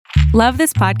Love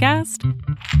this podcast?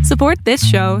 Support this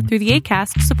show through the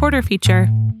Acast supporter feature.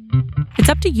 It's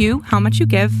up to you how much you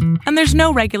give, and there's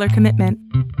no regular commitment.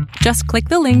 Just click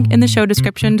the link in the show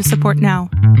description to support now.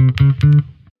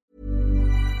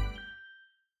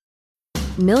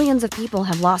 Millions of people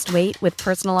have lost weight with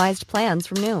personalized plans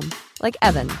from Noom. Like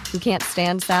Evan, who can't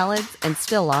stand salads and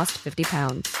still lost 50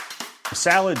 pounds.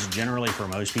 Salads generally for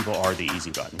most people are the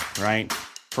easy button, right?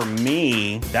 For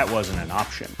me, that wasn't an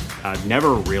option. I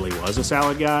never really was a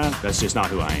salad guy. That's just not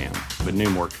who I am. But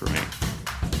Noom worked for me.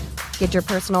 Get your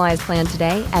personalized plan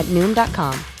today at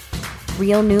Noom.com.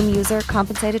 Real Noom user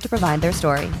compensated to provide their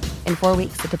story. In 4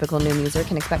 weeks, the typical Noom user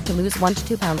can expect to lose 1 to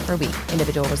 2 pounds per week.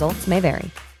 Individual results may vary.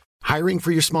 Hiring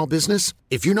for your small business?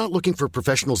 If you're not looking for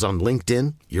professionals on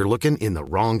LinkedIn, you're looking in the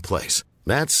wrong place.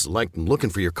 That's like looking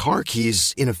for your car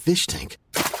keys in a fish tank.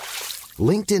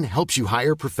 LinkedIn helps you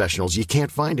hire professionals you can't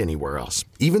find anywhere else,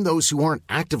 even those who aren't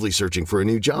actively searching for a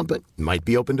new job but might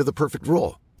be open to the perfect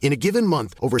role. In a given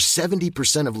month, over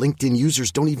 70% of LinkedIn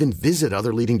users don't even visit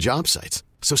other leading job sites.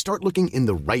 So start looking in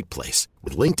the right place.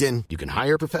 With LinkedIn, you can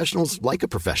hire professionals like a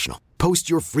professional. Post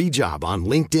your free job on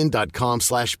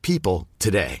linkedin.com/people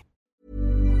today.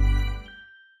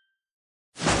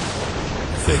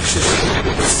 Fiction,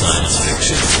 science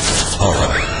fiction,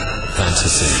 horror,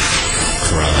 fantasy,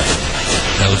 crime,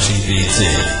 LGBT,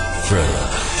 thriller.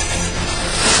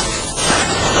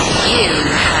 You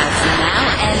have now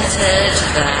entered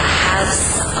the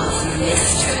House of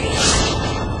Mystery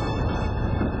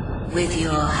with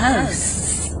your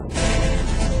hosts,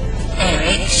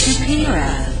 Eric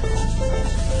Shapiro,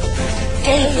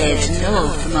 David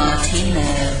North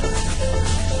Martino,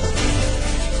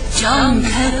 John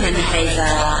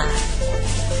Copenhaver,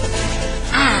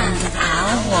 and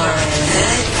Al Warren.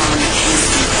 Heard on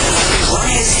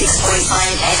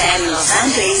 106.5 FM Los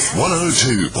Angeles,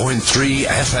 102.3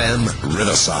 FM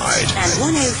Riverside, and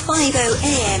 105.0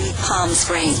 AM Palm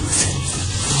Springs.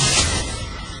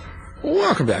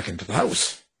 Welcome back into the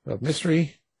House of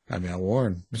Mystery. I'm Al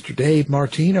Warren. Mr. Dave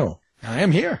Martino. I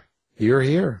am here. You're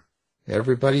here.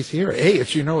 Everybody's here. Hey,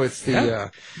 it's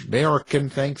the American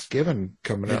Thanksgiving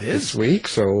coming up this week.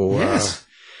 So, yes.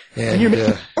 And you're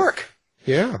making work.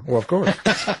 Yeah, well, of course.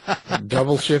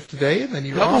 Double shift today, and then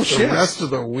you're off the rest of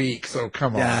the week. So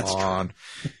come on.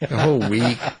 The whole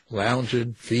week,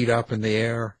 lounging, feet up in the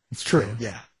air. It's true, so.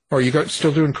 yeah. Are you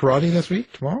still doing karate this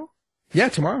week, tomorrow? Yeah,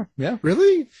 tomorrow. Yeah.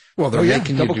 Really? Well, they're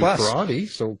making double you do class. Karate,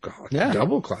 so God,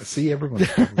 double class. See, everyone's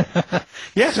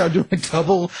yeah, so I'm doing a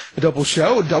double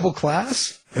show, a double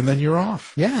class. And then you're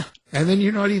off. Yeah. And then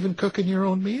you're not even cooking your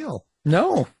own meal.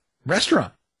 No.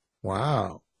 Restaurant.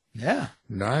 Wow. Yeah.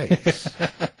 Nice.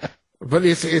 But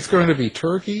it's going to be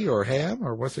turkey or ham,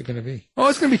 or what's it going to be? Oh,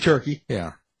 it's going to be turkey.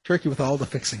 Yeah. Turkey with all the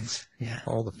fixings. Yeah.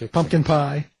 All the fixings. Pumpkin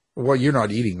pie. Well, you're not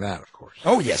eating that, of course.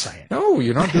 Oh, yes, I am. No,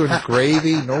 you're not doing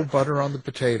gravy, no butter on the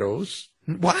potatoes.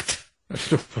 What?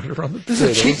 No butter on the potatoes. This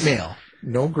is a cheat meal.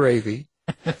 No gravy.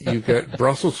 You get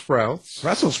Brussels sprouts.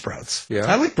 Brussels sprouts. Yeah.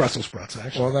 I like Brussels sprouts,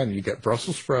 actually. Well, then you get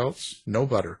Brussels sprouts, no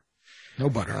butter. No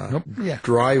butter. Nope. Yeah.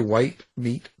 Dry white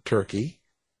meat turkey.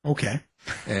 Okay.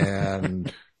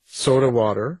 And soda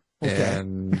water. Okay.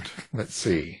 And let's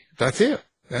see. That's it.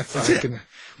 That's it.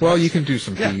 Well, you can do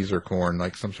some peas or corn,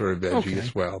 like some sort of veggie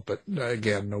as well. But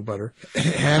again, no butter.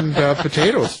 And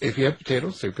potatoes. If you have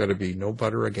potatoes, they've got to be no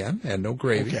butter again and no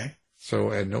gravy. Okay.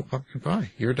 So, and no pumpkin pie.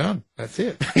 You're done. That's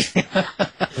it. This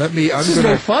is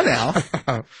no fun,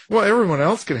 Al. Well, everyone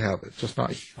else can have it, just not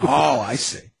you. Oh, I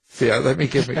see. See, let me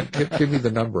give me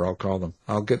the number. I'll call them.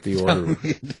 I'll get the order.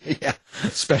 Yeah.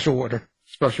 Special order.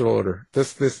 Special order.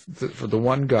 This for the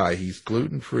one guy. He's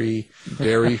gluten-free,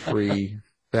 dairy-free,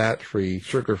 fat-free,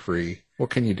 sugar-free. What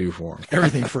can you do for him?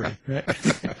 Everything free. Right?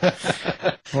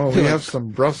 Well, we have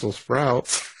some Brussels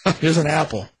sprouts. Here's an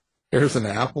apple. There's an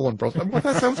apple and Brussels. Well,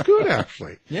 that sounds good,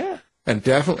 actually. Yeah. And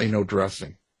definitely no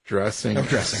dressing. No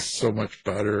dressing. So much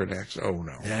butter and extra. Oh,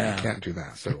 no. Yeah. You can't do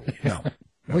that. So No.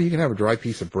 Well, you can have a dry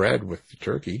piece of bread with the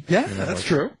turkey. Yeah, that's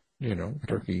true.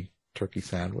 Turkey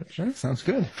sandwich. That sounds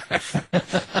good.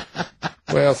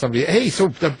 Well, so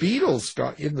the Beatles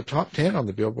got in the top 10 on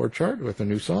the Billboard chart with a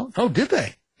new song. Oh, did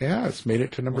they? Yeah, it's made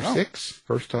it to number 6.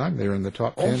 First time they were in the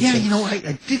top 10. Oh, yeah,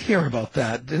 I did hear about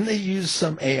that. Didn't they use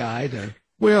some AI to...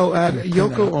 Well,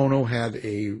 Yoko Ono had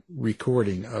a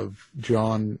recording of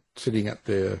John sitting at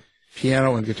the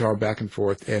piano and guitar back and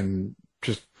forth and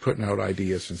just putting out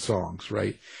ideas and songs,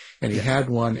 right? And he had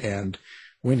one, and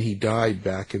when he died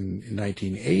back in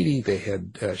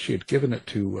 1980, she had given it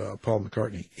to Paul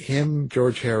McCartney. Him,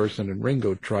 George Harrison, and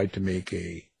Ringo tried to make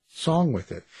a song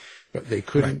with it. but they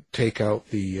couldn't take out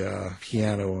the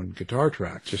piano and guitar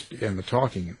tracks, and the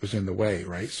talking. It was in the way,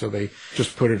 right? So they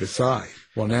just put it aside.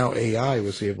 Well, now AI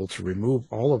was able to remove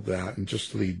all of that and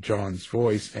just leave John's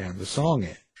voice and the song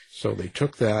in. So they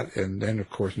took that, and then, of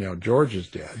course, now George is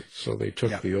dead. So they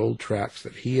took the old tracks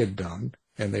that he had done,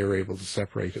 and they were able to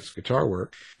separate his guitar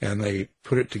work, and they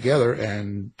put it together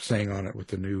and sang on it with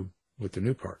the new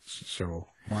parts. So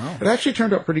wow, it actually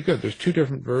turned out pretty good. There's two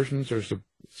different versions. There's the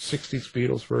 60s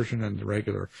Beatles version and the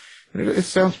regular. And it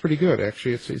sounds pretty good,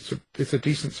 actually. It's a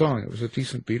decent song. It was a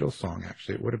decent Beatles song,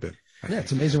 actually. It would have been. I think.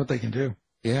 It's amazing what they can do.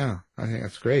 Yeah, I think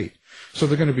that's great. So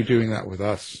they're going to be doing that with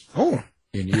us. Oh,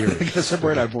 in years. They're going to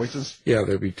separate our voices. Yeah,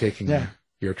 they'll be taking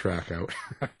your track out.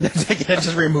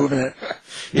 Just removing it.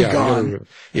 Gone.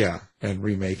 And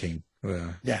remaking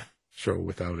the show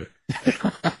without it.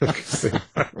 Because they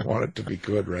want it to be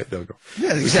good, right? They'll go,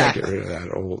 yeah, exactly. Get rid of that.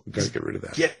 Got to get rid of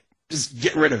that. Just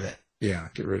get rid of it. Yeah,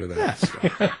 get rid of that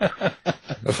stuff.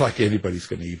 It's like anybody's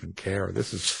going to even care.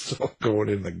 This is still going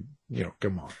in the,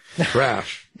 come on.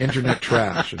 Trash. Internet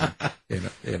trash in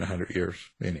 100 years.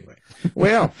 Anyway.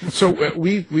 Well, so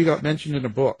we got mentioned in a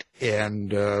book,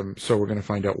 and so we're going to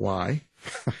find out why.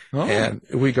 Oh. And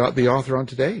we got the author on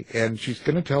today, and she's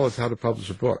going to tell us how to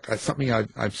publish a book. That's something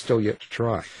I'm still yet to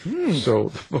try. So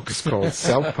the book is called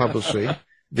Self-Publishing,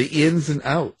 The Ins and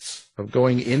Outs of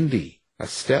Going Indie. A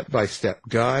step-by-step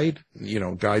guide,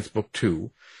 Guides Book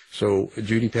 2. So,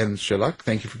 Judy Sheluk,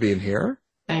 thank you for being here.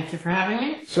 Thank you for having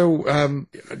me. So,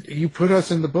 you put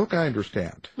us in the book, I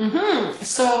understand. Mm-hmm.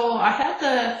 So, I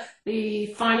had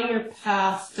the Finding Your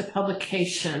Path to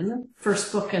Publication,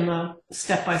 first book in the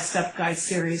step-by-step guide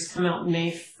series, come out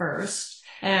May 1st.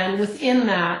 And within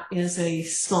that is a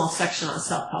small section on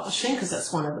self-publishing, because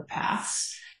that's one of the paths.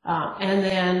 And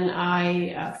then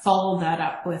I followed that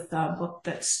up with a book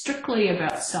that's strictly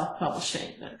about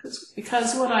self-publishing,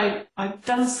 because what I've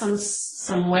done some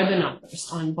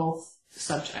webinars on both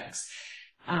subjects,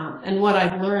 and what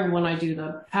I've learned when I do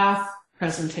the path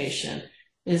presentation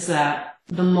is that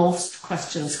the most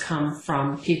questions come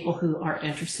from people who are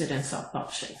interested in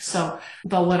self-publishing. So,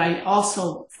 but what I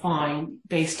also find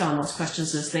based on those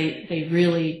questions is they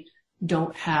really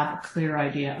don't have a clear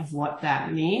idea of what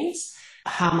that means.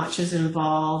 How much is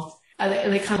involved.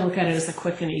 They kind of look at it as a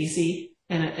quick and easy,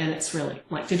 and it's really,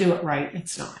 like, to do it right,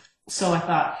 it's not. So I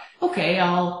thought, okay,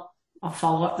 I'll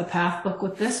follow up the Path book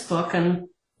with this book, and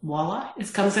voila,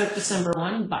 it comes out December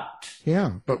 1, but...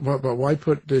 Yeah, but why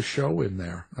put this show in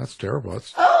there? That's terrible.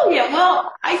 Oh, yeah,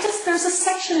 well, there's a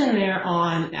section in there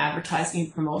on advertising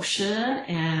and promotion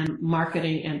and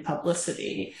marketing and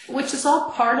publicity, which is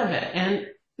all part of it, and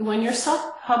when you're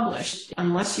self-published,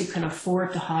 unless you can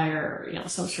afford to hire,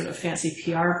 some sort of fancy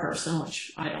PR person,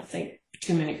 which I don't think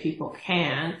too many people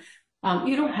can,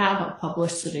 you don't have a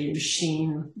publicity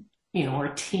machine, or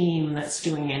team that's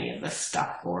doing any of this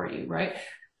stuff for you, right?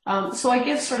 So I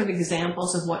give sort of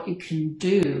examples of what you can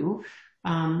do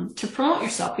to promote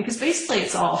yourself, because basically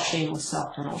it's all shameless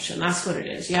self-promotion. That's what it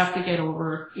is. You have to get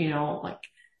over,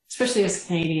 especially as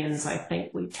Canadians, I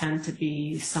think we tend to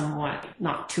be somewhat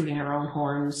not tooting our own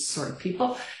horns sort of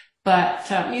people, but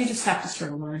you just have to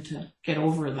sort of learn to get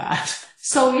over that.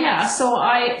 So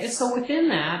within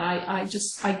that,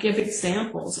 I give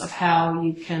examples of how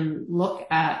you can look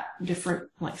at different,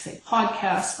 like, say,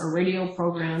 podcasts or radio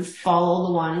programs, follow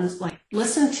the ones, like,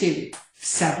 listen to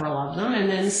several of them, and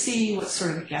then see what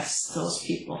sort of guests those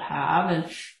people have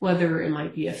and whether it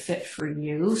might be a fit for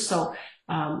you. So,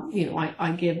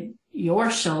 I give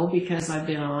your show because I've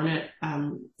been on it,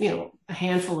 a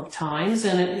handful of times,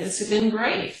 and it's been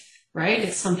great, right?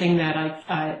 It's something that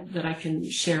I can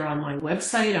share on my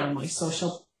website, on my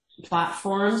social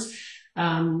platforms.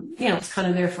 It's kind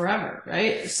of there forever,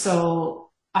 right?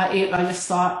 So I just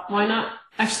thought, why not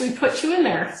actually put you in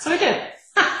there? So I did.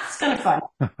 It's kind of fun.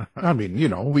 I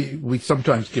mean, we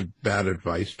sometimes give bad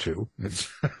advice too. It's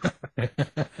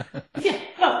yeah,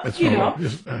 well,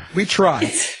 we try.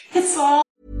 It's all.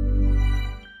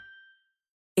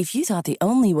 If you thought the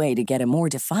only way to get a more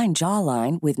defined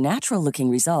jawline with natural-looking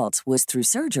results was through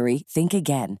surgery, think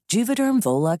again. Juvederm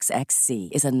Volux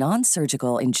XC is a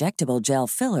non-surgical injectable gel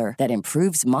filler that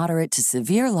improves moderate to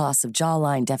severe loss of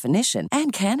jawline definition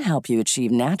and can help you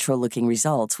achieve natural-looking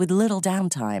results with little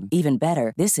downtime. Even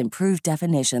better, this improved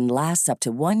definition lasts up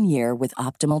to 1 year with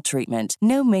optimal treatment.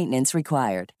 No maintenance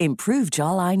required. Improve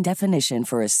jawline definition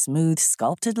for a smooth,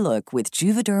 sculpted look with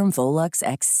Juvederm Volux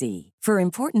XC. For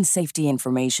important safety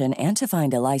information and to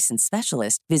find a licensed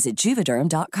specialist, visit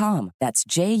Juvederm.com. That's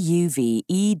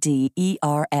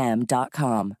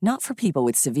JUVEDERM.com. Not for people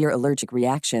with severe allergic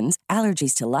reactions,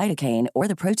 allergies to lidocaine, or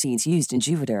the proteins used in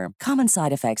Juvederm. Common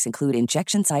side effects include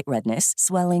injection site redness,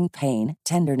 swelling, pain,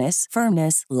 tenderness,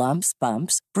 firmness, lumps,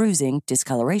 bumps, bruising,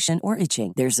 discoloration, or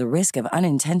itching. There's a risk of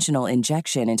unintentional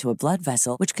injection into a blood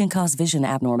vessel, which can cause vision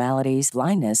abnormalities,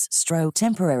 blindness, stroke,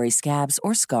 temporary scabs,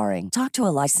 or scarring. Talk to a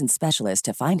licensed specialist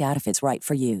to find out if it's right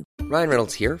for you. Ryan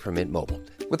Reynolds here from Mint Mobile.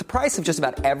 With the price of just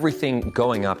about everything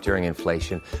going up during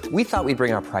inflation, we thought we'd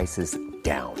bring our prices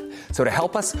down. So to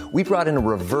help us, we brought in a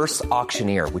reverse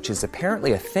auctioneer, which is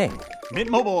apparently a thing. Mint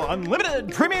Mobile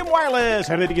Unlimited Premium Wireless.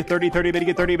 How to get 30, 30, bit to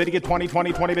get 30, bit to get 20,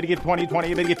 20, 20, bit to get 20,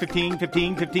 20, bit to get 15,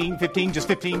 15, 15, 15, just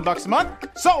 $15 a month?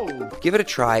 Sold! Give it a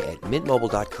try at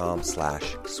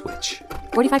mintmobile.com/switch.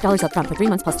 $45 up front for 3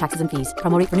 months plus taxes and fees.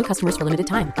 Promo rate for new customers for limited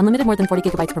time. Unlimited more than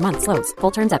 40 gigabytes per month. Slows full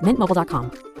terms at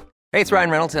mintmobile.com. Hey, it's Ryan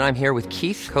Reynolds, and I'm here with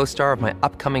Keith, co-star of my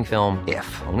upcoming film, If,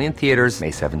 only in theaters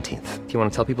May 17th. Do you want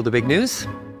to tell people the big news?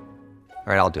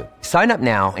 All right, I'll do it. Sign up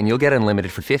now and you'll get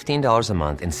unlimited for $15 a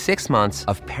month and 6 months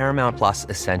of Paramount Plus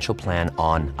Essential Plan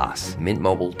on us.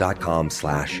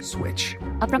 mintmobile.com/switch.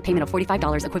 Upfront payment of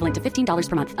 $45 equivalent to $15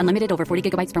 per month. Unlimited over 40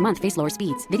 gigabytes per month. Face lower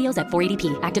speeds. Videos at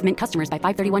 480p. Active Mint customers by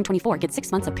 531.24 get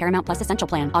 6 months of Paramount Plus Essential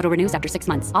Plan. Auto renews after 6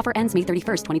 months. Offer ends May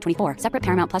 31st, 2024. Separate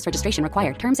Paramount Plus registration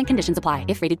required. Terms and conditions apply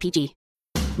if rated PG.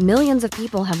 Millions of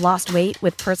people have lost weight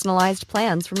with personalized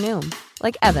plans from Noom.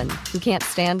 Like Evan, who can't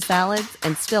stand salads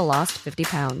and still lost 50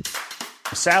 pounds.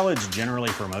 Salads generally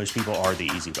for most people are the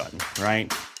easy button,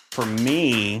 right? For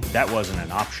me, that wasn't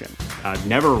an option. I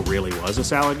never really was a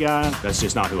salad guy. That's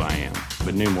just not who I am.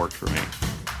 But Noom worked for me.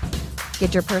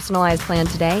 Get your personalized plan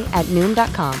today at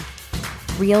Noom.com.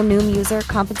 Real Noom user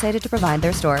compensated to provide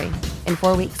their story. In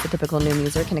 4 weeks, the typical Noom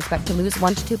user can expect to lose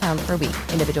 1 to 2 pounds per week.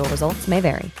 Individual results may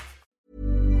vary.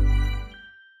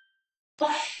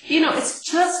 It's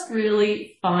just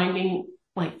really finding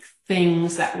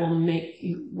things that will make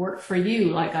you work for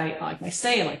you. Like I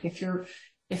say,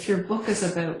 if your book is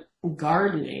about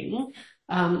gardening,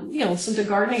 listen to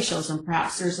gardening shows, and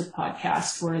perhaps there's a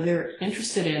podcast where they're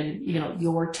interested in,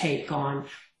 your take on,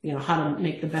 how to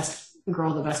make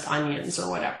grow the best onions or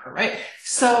whatever, right?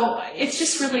 So it's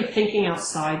just really thinking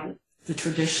outside the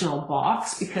traditional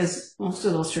box, because most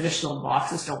of those traditional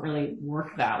boxes don't really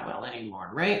work that well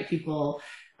anymore, right? People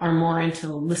are more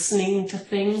into listening to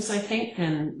things, I think,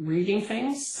 than reading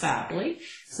things, sadly.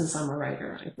 Since I'm a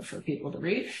writer, I prefer people to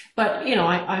read. But,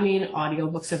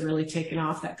 audiobooks have really taken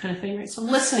off, that kind of thing, right? So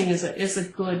listening is a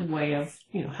good way of,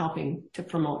 helping to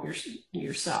promote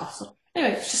yourself. So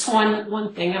anyway, it's just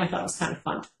one thing, and I thought it was kind of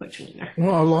fun to put you in there.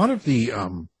 Well, a lot of the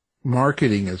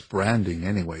marketing is branding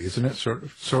anyway, isn't it?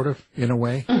 Sort of in a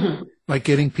way, like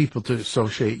getting people to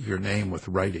associate your name with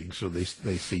writing, so they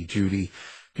see Judy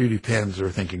pens,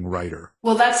 are thinking writer.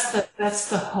 Well, that's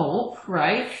the hope,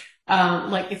 right?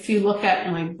 If you look at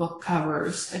my book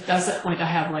covers, it doesn't, I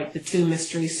have the 2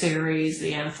 mystery series,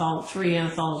 the 3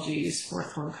 anthologies,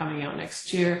 4th one coming out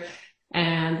next year,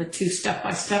 and the 2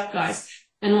 step-by-step guides.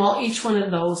 And while each one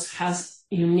of those has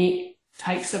unique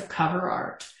types of cover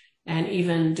art and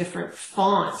even different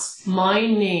fonts, my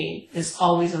name is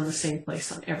always on the same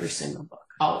place on every single book,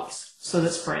 always. So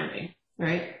that's branding.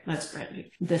 Right? That's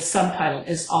branding. The subtitle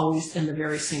is always in the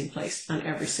very same place on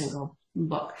every single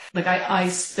book. I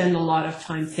spend a lot of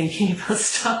time thinking about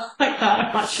stuff like that.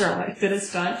 I'm not sure what I could have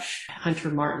done.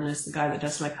 Hunter Martin is the guy that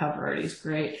does my cover art. He's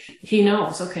great. He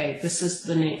knows, okay, this is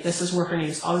the name, this is where her name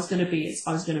is always going to be. It's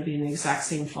always going to be in the exact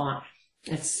same font.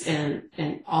 It's and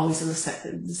always in the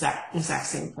exact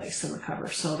same place in the cover,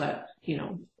 so that,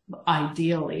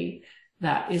 ideally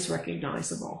that is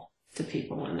recognizable to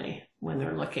people when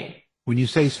they're looking. When you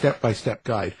say step-by-step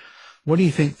guide, what do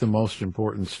you think the most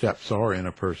important steps are in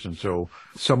a person? So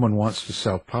someone wants to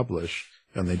self-publish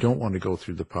and they don't want to go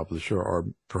through the publisher, or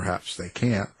perhaps they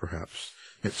can't, perhaps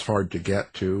it's hard to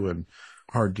get to and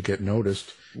hard to get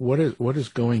noticed. What is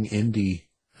going indie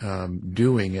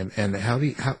doing, and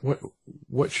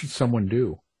what should someone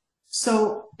do?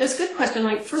 So it's a good question.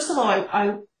 First of all,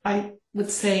 I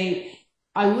would say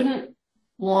I wouldn't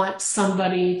want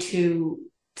somebody to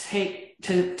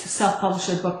self-publish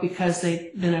a book because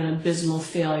they've been an abysmal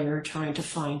failure trying to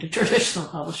find a traditional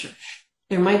publisher.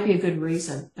 There might be a good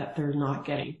reason that they're not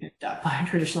getting picked up by a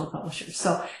traditional publisher.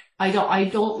 So I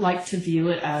don't like to view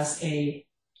it as a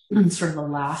sort of a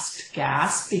last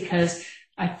gasp, because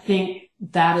I think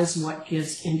that is what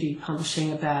gives indie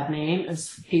publishing a bad name,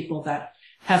 is people that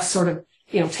have sort of,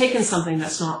 taken something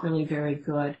that's not really very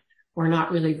good or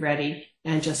not really ready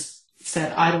and just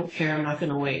said, I don't care, I'm not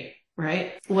going to wait.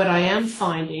 right? What I am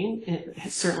finding, it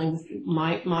has certainly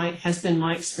has been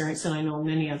my experience, and I know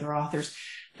many other authors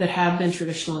that have been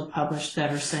traditionally published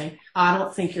that are saying, I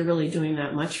don't think you're really doing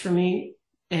that much for me,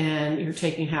 and you're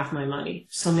taking half my money.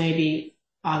 So maybe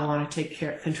I want to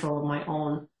take control of my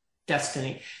own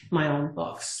destiny, my own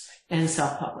books, and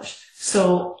self-publish.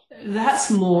 So that's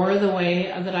more the way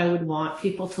that I would want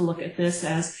people to look at this,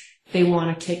 as they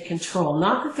want to take control.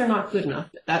 Not that they're not good enough,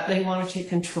 but that they want to take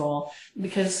control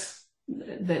because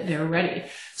that they're ready.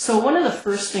 So one of the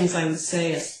first things I would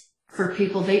say is for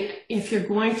people, if you're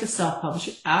going to self-publish,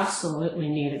 you absolutely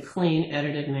need a clean,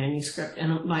 edited manuscript.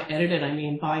 And by edited, I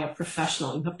mean by a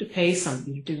professional. You have to pay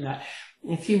somebody to do that.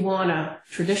 If you want a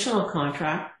traditional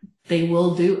contract, they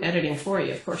will do editing for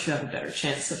you. Of course, you have a better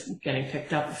chance of getting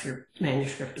picked up if your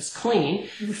manuscript is clean.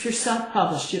 If you're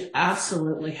self-published, you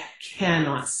absolutely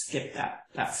cannot skip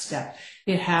that step.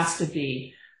 It has to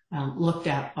be looked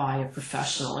at by a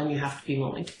professional, and you have to be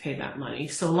willing to pay that money.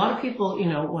 So a lot of people,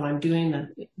 when I'm doing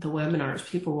the webinars,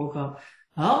 people will go,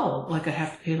 oh, like I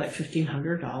have to pay like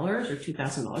 $1,500 or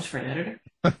 $2,000 for an editor.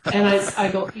 And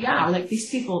I go, yeah, like these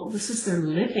people, this is their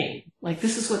living. Like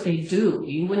this is what they do.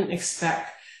 You wouldn't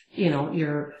expect,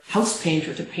 your house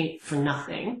painter to paint for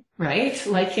nothing, right?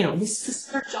 Like, this is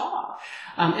their job.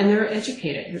 And they're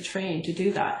educated, they're trained to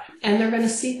do that. And they're going to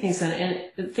see things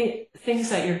and things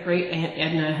that your great Aunt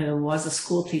Edna, who was a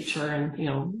school teacher in,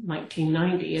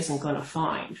 1990, isn't going to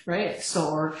find, right? So,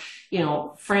 or,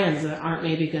 friends that aren't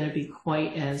maybe going to be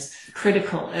quite as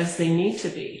critical as they need to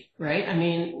be, right? I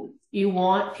mean, you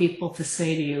want people to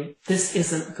say to you, this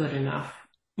isn't good enough,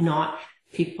 not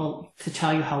people to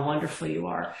tell you how wonderful you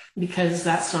are, because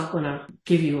that's not going to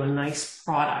give you a nice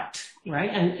product, right?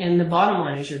 And the bottom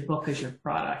line is your book is your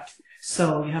product.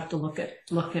 So you have to look at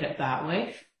it that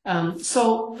way.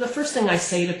 So the first thing I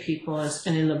say to people is,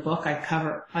 and in the book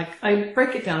I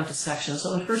break it down to sections.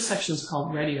 So the first section is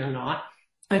called Ready or Not.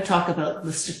 I talk about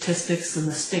the statistics and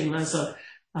the stigmas of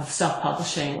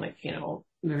self-publishing. Like,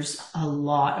 there's a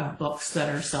lot of books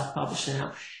that are self-published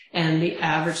now. And the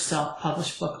average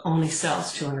self-published book only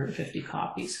sells 250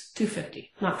 copies.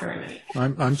 250, not very many.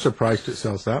 I'm surprised it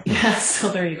sells that much. Yeah, so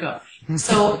there you go.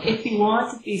 So if you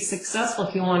want to be successful,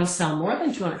 if you want to sell more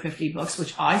than 250 books,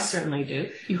 which I certainly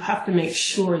do, you have to make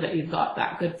sure that you've got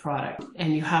that good product.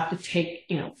 And you have to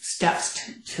take, steps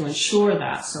to ensure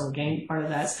that. So again, part of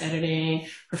that's editing,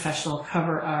 professional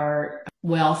cover art,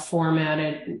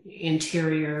 well-formatted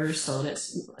interiors so that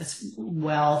it's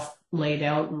well laid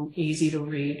out and easy to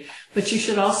read. But you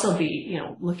should also be,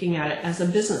 looking at it as a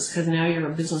business, because now you're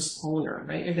a business owner,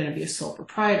 right? You're going to be a sole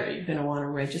proprietor. You're going to want to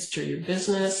register your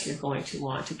business. You're going to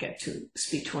want to get to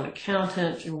speak to an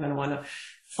accountant. You're going to want to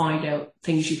find out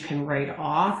things you can write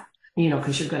off,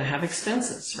 because you're going to have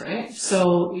expenses, right?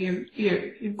 So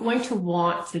you're going to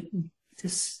want to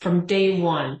from day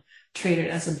one, treat it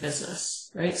as a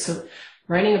business, right? So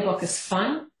writing a book is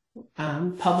fun.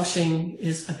 Publishing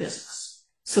is a business.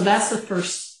 So that's the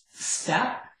first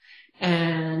step.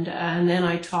 And then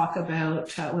I talk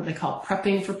about what they call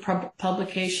prepping for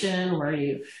publication, where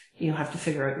you have to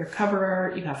figure out your cover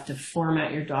art, you have to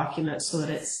format your document so that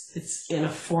it's in a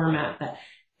format that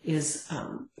is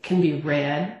can be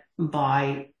read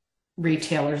by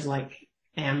retailers like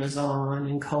Amazon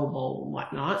and Kobo and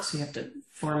whatnot. So you have to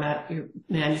format your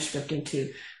manuscript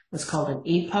into what's called an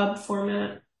EPUB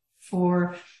format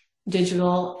for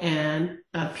digital and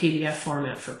a PDF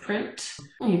format for print.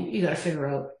 You got to figure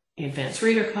out the advanced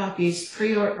reader copies, are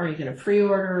you going to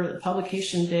pre-order, the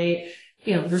publication date.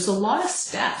 There's a lot of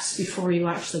steps before you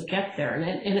actually get there,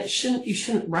 and you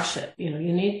shouldn't rush it. You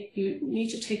need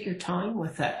to take your time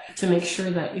with it to make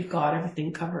sure that you've got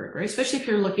everything covered, right? Especially if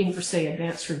you're looking for, say,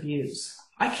 advanced reviews.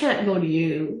 I can't go to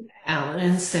you, Alan,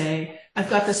 and say, I've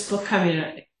got this book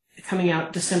coming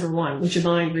out December 1. Would you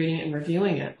mind reading it and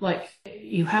reviewing it? Like,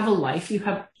 you have a life, you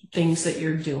have things that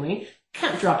you're doing. You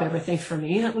can't drop everything for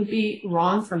me. That would be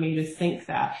wrong for me to think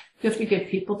that. You have to give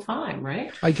people time,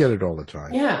 right? I get it all the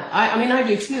time. Yeah, I mean, I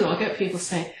do too. I'll get people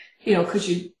saying, could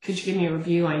you give me a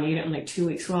review? I need it in like 2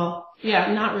 weeks. Well,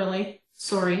 yeah, not really.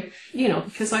 Sorry.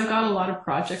 Because I've got a lot of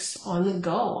projects on the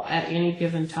go at any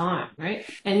given time, right?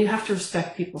 And you have to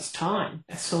respect people's time.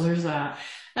 So there's that.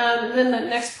 Then the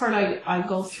next part, I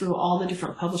go through all the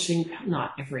different publishing,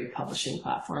 not every publishing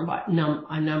platform, but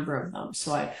a number of them.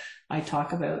 So I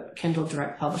talk about Kindle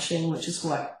Direct Publishing, which is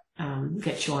what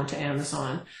gets you onto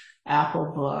Amazon,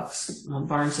 Apple Books,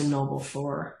 Barnes & Noble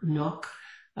for Nook,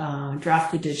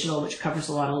 Drafted Digital, which covers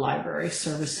a lot of library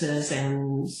services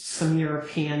and some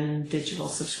European digital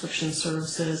subscription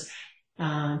services,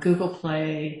 Google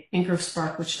Play, Ingrove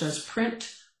Spark, which does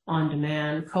print, on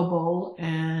demand, Kobo,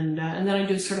 and then I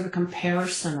do sort of a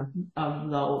comparison of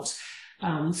those.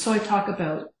 So I talk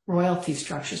about royalty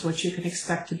structures, what you can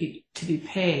expect to be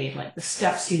paid, like the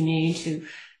steps you need to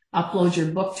upload your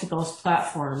book to those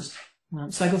platforms.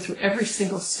 So I go through every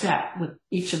single step with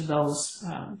each of those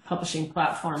publishing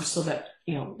platforms, so that,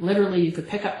 literally you could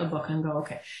pick up the book and go,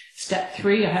 okay, step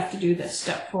 3, I have to do this.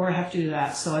 Step 4, I have to do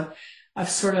that. So I've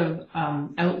sort of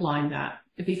outlined that,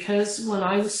 because when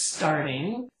I was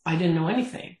starting, I didn't know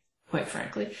anything, quite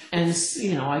frankly. And,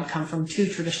 I'd come from 2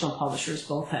 traditional publishers,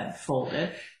 both had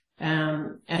folded.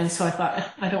 And so I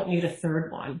thought, I don't need a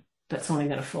third one that's only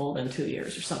going to fold in 2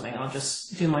 years or something. I'll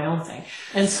just do my own thing.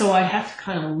 And so I have to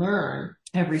kind of learn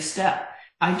every step.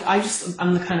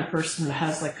 I'm the kind of person that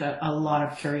has like a lot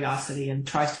of curiosity and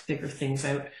tries to figure things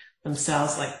out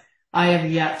themselves. Like, I have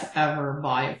yet to ever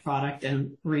buy a product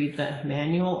and read the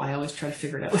manual. I always try to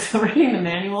figure it out without reading the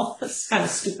manual. That's kind of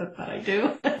stupid, but I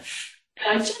do.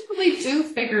 I generally do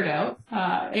figure it out.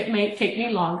 It may take me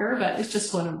longer, but it's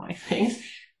just one of my things.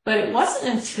 But it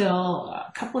wasn't until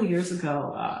a couple of years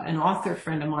ago, an author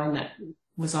friend of mine that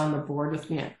was on the board with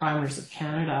me at Primers of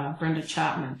Canada, Brenda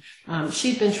Chapman,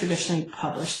 she'd been traditionally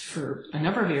published for a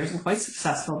number of years and quite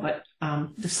successful, but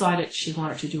decided she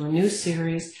wanted to do a new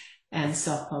series and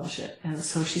self-publish it. And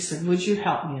so she said, would you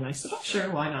help me? And I said, oh,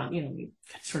 sure, why not? We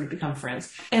sort of become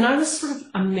friends. And I was sort of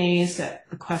amazed at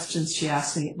the questions she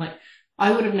asked me. Like,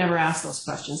 I would have never asked those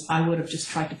questions. I would have just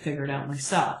tried to figure it out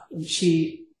myself. And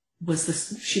she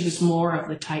was more of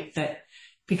the type that,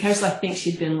 because I think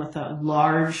she'd been with a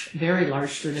very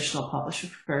large traditional publisher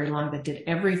for very long that did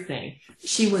everything,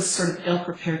 she was sort of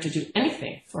ill-prepared to do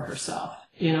anything for herself,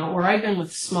 where I'd been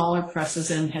with smaller presses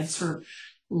and had sort of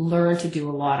learned to do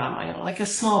a lot on my own. Like, a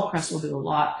small press will do a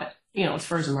lot, but, as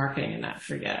far as marketing and that,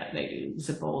 forget it. They do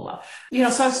Zibola.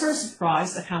 So I was sort of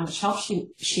surprised at how much help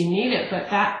she needed, but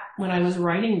that, when I was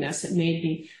writing this, it made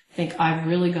me think I've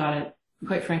really got to,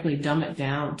 quite frankly, dumb it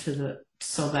down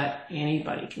so that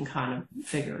anybody can kind of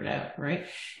figure it out, right?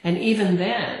 And even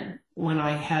then, when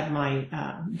I had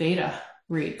my beta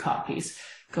read copies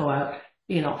go out,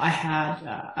 I had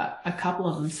a couple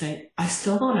of them say, I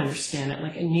still don't understand it.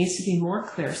 Like, it needs to be more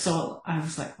clear. So I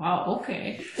was like, wow,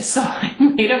 okay. So I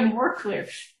made it more clear.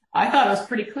 I thought it was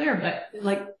pretty clear, but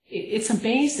like, it's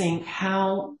amazing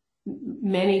how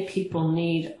many people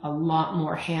need a lot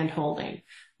more hand-holding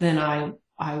than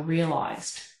I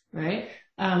realized, right?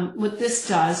 What this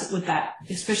does with that,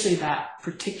 especially that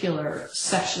particular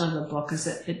section of the book, is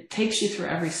that it takes you through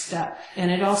every step, and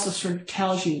it also sort of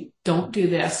tells you, don't do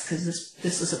this, because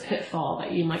this is a pitfall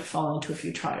that you might fall into if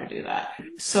you try to do that.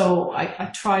 So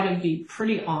I try to be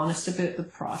pretty honest about the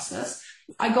process.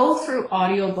 I go through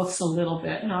audiobooks a little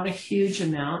bit, not a huge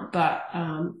amount, but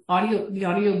the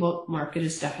audiobook market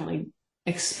is definitely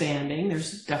expanding.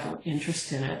 There's definitely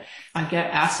interest in it. I get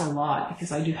asked a lot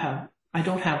because I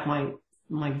don't have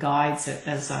my guides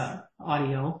as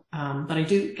audio, but I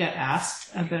do get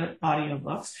asked about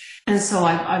audiobooks. And so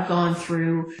I've gone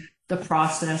through the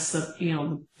process of,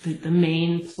 the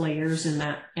main players in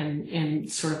that, and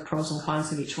sort of pros and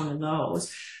cons of each one of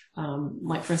those.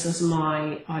 Like, for instance,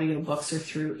 my audiobooks are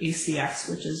through ACX,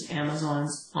 which is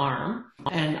Amazon's arm.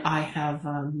 And I have,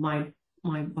 my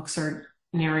books are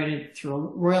narrated through a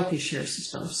royalty share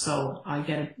system. So I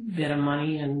get a bit of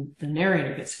money and the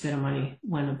narrator gets a bit of money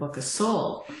when a book is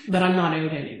sold, but I'm not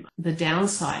out any money. The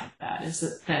downside of that is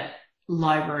that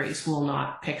libraries will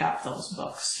not pick up those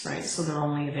books, right? So they're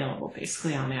only available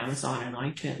basically on Amazon and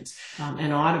iTunes,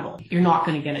 and Audible. You're not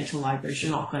going to get into libraries.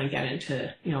 You're not going to get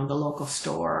into, the local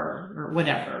store or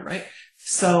whatever, right?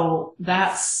 So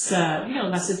that's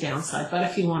a downside.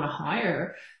 But if you want to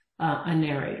hire a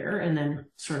narrator and then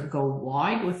sort of go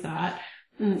wide with that,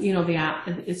 you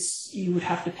would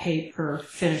have to pay per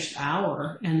finished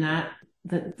hour, and that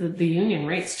the union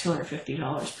rate's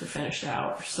 $250 per finished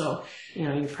hour. So,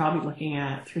 you're probably looking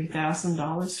at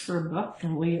 $3,000 for a book,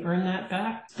 and we earn that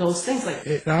back. Those things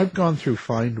like I've gone through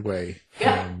Findway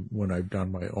when I've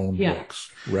done my own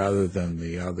books rather than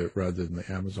the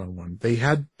Amazon one. They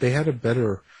had a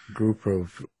better group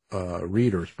of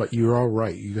readers, but you're all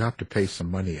right. You have to pay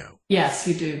some money out. Yes,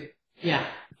 you do. Yeah.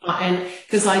 And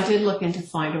because I did look into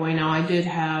Findaway. Now, I did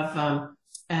have,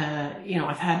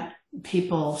 I've had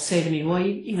people say to me,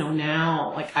 well,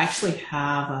 now, like, I actually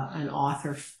have an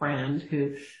author friend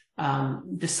who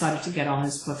decided to get all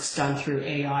his books done through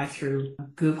AI through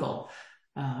Google.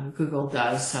 Google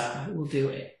will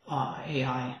do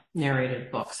AI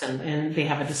narrated books, and they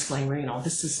have a disclaimer,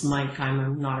 this is Mike,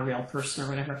 I'm not a real person or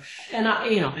whatever. And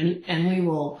and we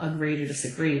will agree to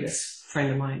disagree. This friend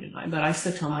of mine and I, but I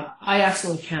said to him, like, I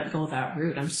absolutely can't go that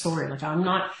route. I'm sorry. Like, I'm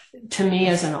not, to me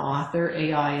as an author,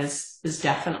 AI is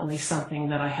definitely something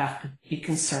that I have to be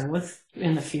concerned with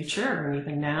in the future or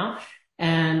even now.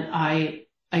 And I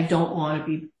don't want to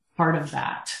be part of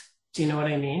that. Do you know what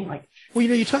I mean? Like, well,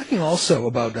 you're talking also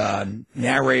about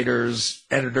narrators,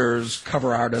 editors,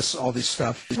 cover artists, all this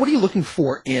stuff. What are you looking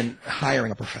for in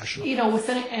hiring a professional? With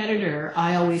an editor,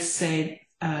 I always say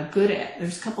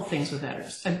there's a couple things with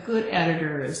editors. A good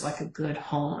editor is like a good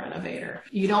home renovator.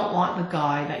 You don't want the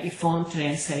guy that you phone today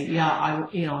and say, yeah,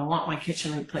 I want my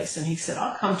kitchen replaced. And he said,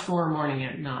 I'll come tomorrow morning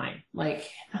at 9. Like,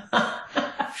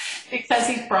 because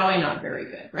he's probably not very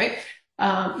good, right?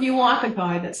 You want the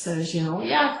guy that says,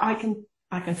 yeah, I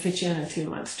can fit you in 2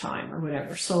 months' time or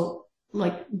whatever. So,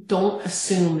 like, don't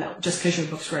assume that just because your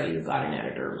book's ready, you've got an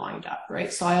editor lined up,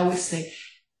 right? So I always say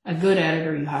a good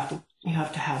editor, you have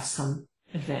to have some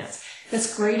advance.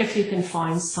 It's great if you can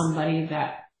find somebody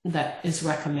that is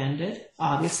recommended.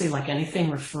 Obviously, like anything,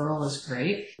 referral is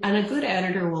great. And a good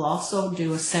editor will also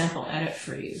do a sample edit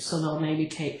for you. So they'll maybe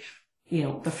take,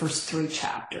 the first 3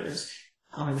 chapters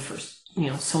or the first,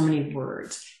 so many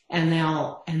words, and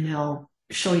they'll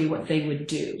show you what they would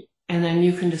do. And then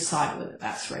you can decide whether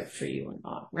that's right for you or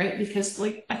not, right? Because,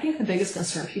 like, I think the biggest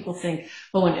concern, people think,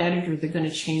 an editor, they're going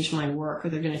to change my work or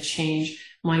they're going to change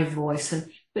my voice.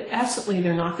 But absolutely,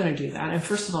 they're not going to do that. And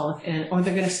first of all, or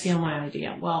they're going to steal my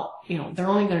idea. Well, they're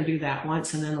only going to do that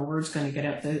once, and then the word's going to get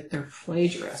out. They're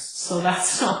plagiarists. So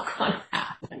that's not going to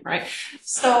happen, right?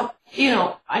 So,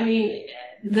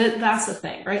 that's the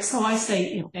thing, right? So I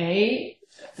say, A,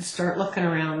 start looking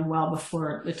around well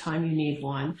before the time you need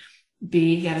one.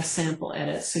 B, get a sample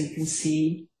edit so you can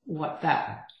see what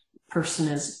that person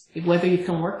is, whether you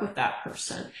can work with that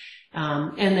person.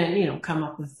 And then, come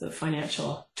up with the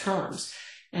financial terms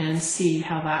and see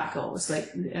how that goes.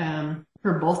 Like,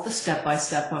 for both the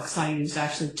step-by-step books, I used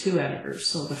actually 2 editors.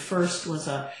 So the first was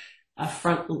what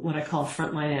I call a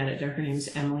frontline editor. Her name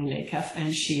is Emily Nakeff,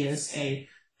 and she is a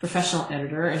professional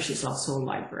editor, and she's also a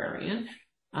librarian.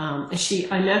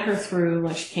 I met her through,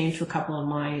 she came to a couple of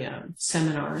my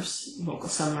local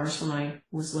seminars when I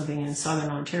was living in Southern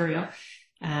Ontario.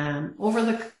 Over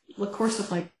the course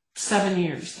of 7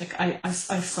 years, I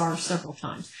saw her several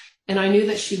times. And I knew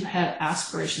that she had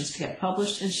aspirations to get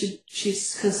published, and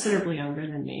she's considerably younger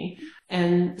than me.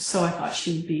 And so I thought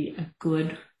she would be a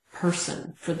good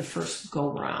person for the first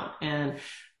go round. And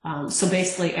so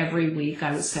basically every week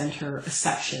I would send her a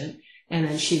section, and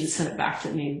then she would send it back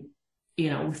to me,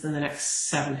 within the next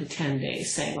 7 to 10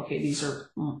 days, saying, okay, these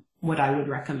are what I would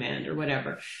recommend or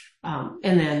whatever.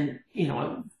 And then,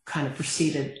 I kind of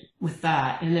proceeded with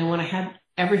that. And then when I had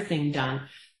everything done,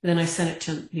 then I sent it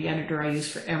to the editor I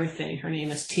use for everything. Her name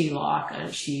is T. Locke,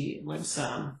 and she lives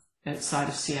outside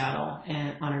of Seattle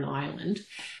and on an island.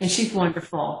 And she's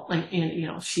wonderful.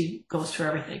 She goes through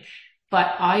everything.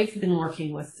 But I've been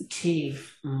working with T.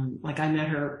 I met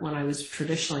her when I was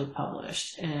traditionally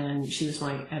published, and she was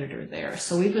my editor there.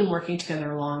 So we've been working together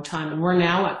a long time, and we're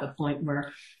now at the point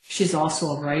where she's also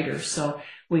a writer. So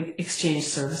we exchange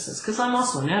services, because I'm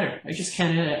also an editor. I just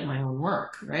can't edit my own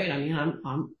work, right? I mean,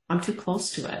 I'm too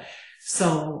close to it.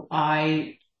 So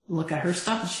I look at her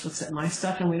stuff, and she looks at my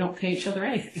stuff, and we don't pay each other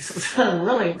anything. So it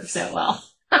really works out well.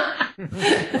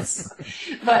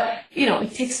 But,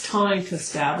 it takes time to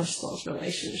establish those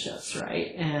relationships,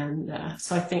 right? And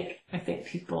so I think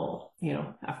people,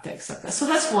 have to accept that. So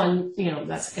that's one,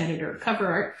 that's editor. Cover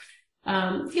art.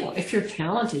 If you're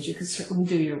talented, you can certainly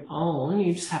do your own.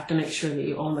 You just have to make sure that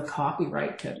you own the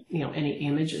copyright to, any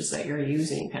images that you're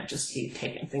using. You can't just keep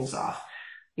taking things off,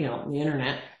 the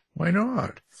internet. Why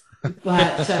not?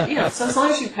 But, so as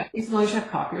long as you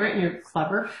have copyright and you're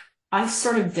clever, I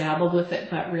sort of dabbled with it,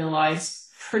 but realized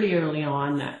pretty early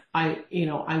on that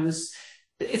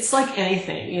it's like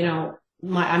anything,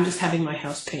 I'm just having my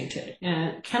house painted.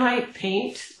 And can I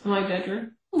paint my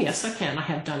bedroom? Yes, I can. I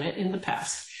have done it in the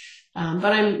past.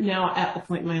 But I'm now at the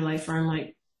point in my life where I'm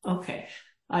like, okay,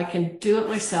 I can do it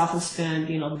myself and spend,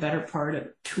 the better part of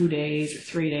 2 days or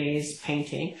 3 days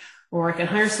painting, or I can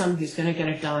hire somebody who's going to get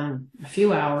it done in a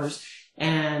few hours.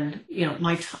 And,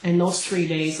 in those 3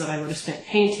 days that I would have spent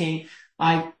painting,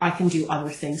 I can do other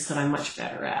things that I'm much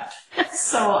better at.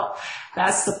 So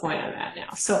that's the point I'm at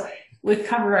now. So with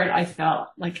cover art, I felt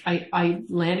like I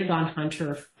landed on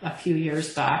Hunter a few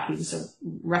years back. He was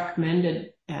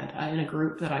recommended in a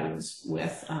group that I was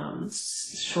with,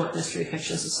 Short Mystery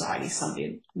Fiction Society.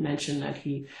 Somebody mentioned that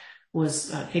he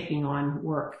was taking on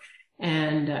work,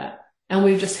 and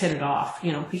we've just hit it off.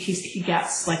 He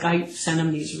gets, I send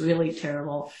him these really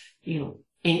terrible,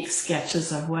 ink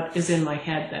sketches of what is in my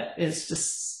head that is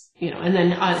just, and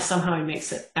then somehow he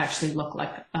makes it actually look like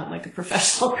a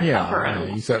professional cover. Yeah,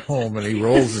 he's at home and he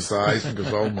rolls his eyes and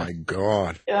goes, "Oh my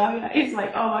God!" Yeah, he's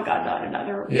like, "Oh my God, not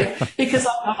another." Yeah. Because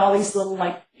I've got all these little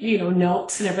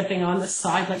notes and everything on the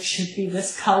side, like should be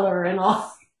this color and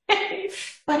all.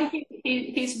 But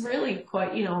he's really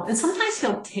quite, and sometimes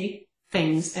he'll take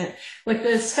things and like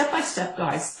the step-by-step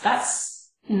guys,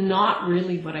 that's not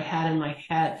really what I had in my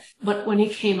head. But when he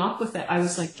came up with it, I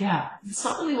was like, yeah, it's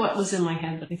not really what was in my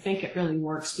head, but I think it really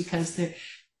works because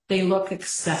they look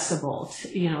accessible.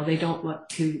 They don't look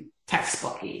too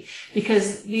textbooky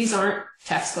because these aren't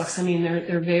textbooks. I mean,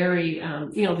 they're very,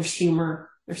 there's humor.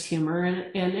 There's humor in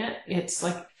it. It's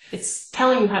like, it's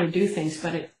telling you how to do things,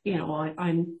 but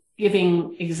I'm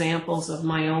giving examples of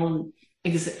my own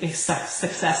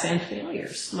success and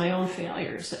failures, my own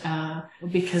failures,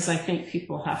 because I think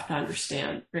people have to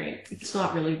understand, right? It's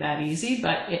not really that easy,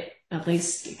 but at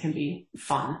least it can be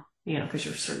fun, because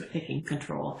you're sort of taking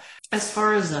control. As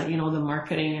far as, the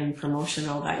marketing and promotion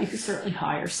and all that, you can certainly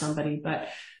hire somebody, but,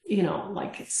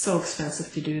 it's so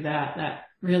expensive to do that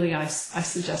really I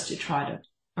suggest you try to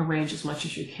arrange as much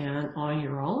as you can on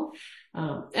your own.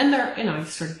 And there, I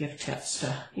sort of give tips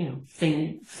to,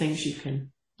 things you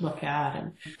can look at.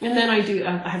 And then I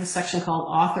have a section called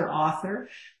Author.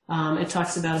 It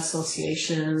talks about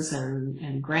associations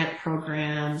and grant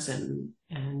programs and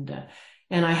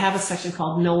I have a section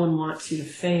called No One Wants You to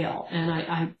Fail. And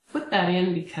I put that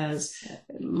in because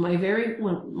my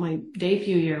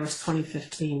debut year was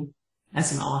 2015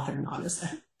 as an author, not as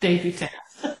a debutante.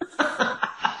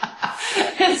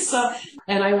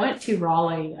 And I went to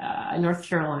Raleigh, North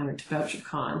Carolina to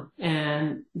VoucherCon,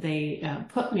 and they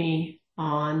put me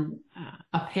on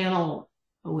a panel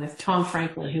with Tom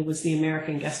Franklin, who was the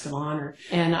American guest of honor.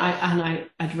 And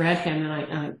I'd read him and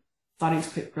I thought he was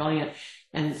quite brilliant.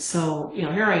 And so,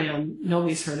 here I am,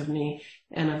 nobody's heard of me,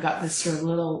 and I've got this sort of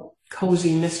little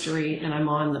cozy mystery, and I'm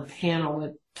on the panel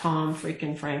with Tom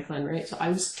freaking Franklin, right? So I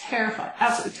was terrified,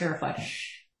 absolutely terrified.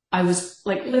 I was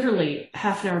like literally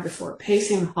half an hour before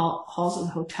pacing the halls of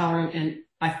the hotel room, and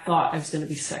I thought I was going to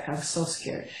be sick. I was so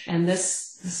scared. And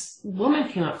this woman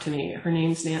came up to me. Her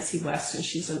name's Nancy West, and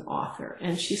she's an author.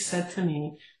 And she said to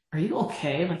me, "Are you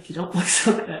okay? Like, you don't look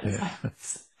so good." Yeah.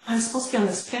 I'm supposed to be on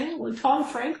this panel with Tom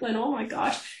Franklin. Oh my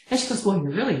gosh. And she goes, "Well,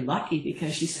 you're really lucky,"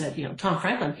 because she said, Tom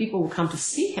Franklin, people will come to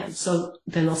see him. So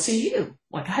then they'll see you.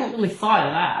 Like, I hadn't really thought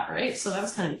of that, right? So that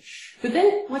was kind of, but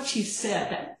then what she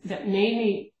said that made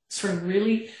me sort of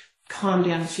really calm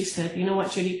down. She said, "You know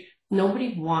what, Judy?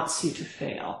 Nobody wants you to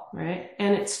fail," right?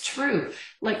 And it's true.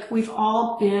 Like, we've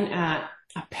all been at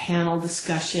a panel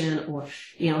discussion or,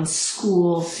 in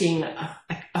school, seeing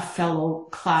a fellow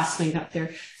classmate up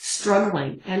there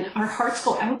struggling, and our hearts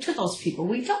go out to those people.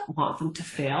 We don't want them to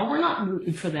fail. We're not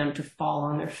rooting for them to fall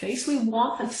on their face. We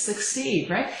want them to succeed,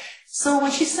 right? So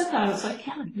when she said that, I was like,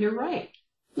 yeah, you're right.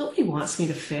 Nobody wants me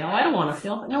to fail. I don't want to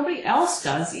fail, but nobody else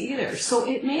does either. So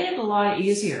it made it a lot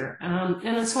easier.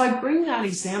 And so I bring that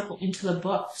example into the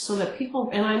book so that people,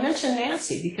 and I mentioned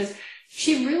Nancy because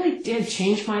she really did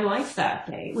change my life that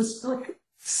day. It was like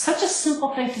such a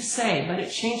simple thing to say, but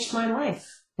it changed my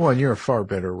life. Well, and you're a far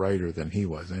better writer than he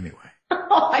was anyway.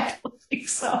 Oh, I don't think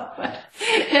so. But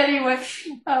anyway,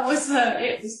 was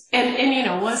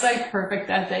I perfect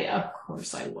that day? Of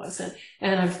course I wasn't.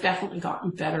 And I've definitely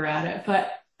gotten better at it,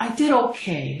 but I did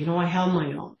okay. I held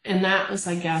my own. And that was,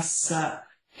 I guess,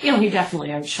 he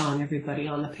definitely outshone everybody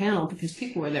on the panel because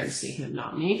people were there to see him,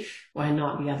 not me. Why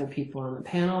not the other people on the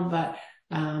panel? But,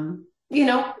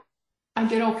 I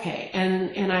did okay.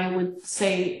 And I would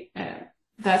say,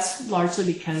 that's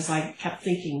largely because I kept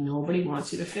thinking nobody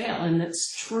wants you to fail, and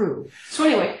that's true. So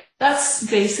anyway, that's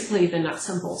basically the nuts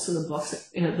and bolts of the book.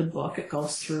 The book, it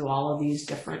goes through all of these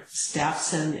different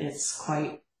steps, and it's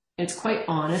quite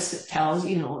honest. It tells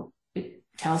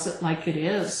it like it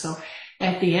is. So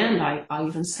at the end, I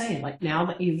even say, like, now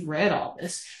that you've read all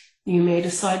this, you may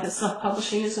decide that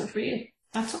self-publishing isn't for you.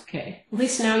 That's okay. At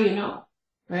least now you know,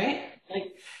 right?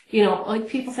 Like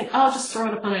people think, oh, I'll just throw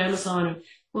it up on Amazon. And,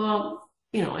 well,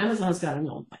 Amazon's got,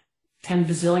 10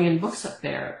 bazillion books up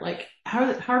there. Like, how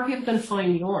are people going to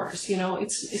find yours?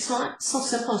 It's not so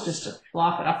simple as just to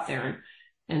flop it up there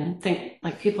and think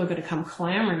like people are going to come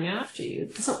clamoring after you.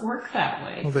 It doesn't work that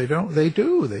way. Well, they don't. They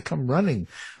do. They come running.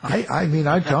 I'm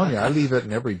telling you, I leave it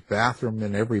in every bathroom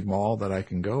in every mall that I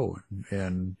can go,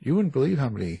 and you wouldn't believe how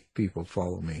many people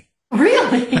follow me.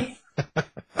 Really?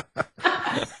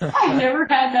 I've never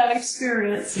had that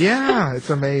experience. Yeah, it's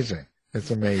amazing. It's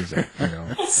amazing.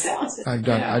 Sounds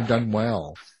I've done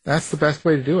well. That's the best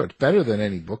way to do it. Better than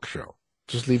any book show.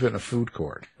 Just leave it in a food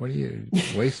court. What are you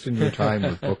wasting your time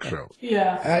with book shows?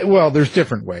 Yeah. Well, there's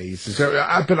different ways. So,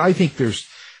 but I think there's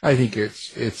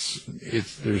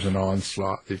an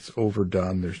onslaught. It's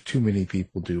overdone. There's too many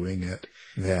people doing it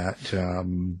that,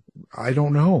 I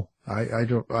don't know. I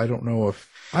don't know if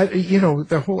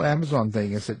the whole Amazon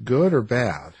thing, is it good or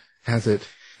bad? Has it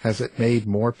made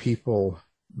more people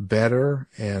better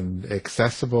and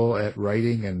accessible at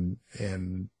writing?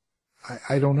 And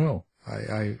I don't know.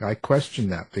 I question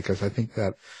that, because I think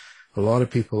that a lot of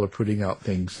people are putting out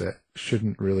things that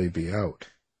shouldn't really be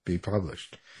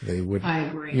published. They would, I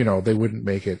agree. They wouldn't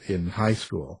make it in high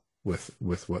school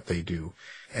with what they do.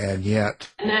 And yet.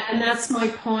 And that's my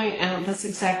point, and that's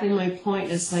exactly my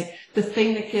point, is like the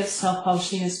thing that gives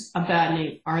self-publishing is a bad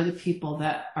name are the people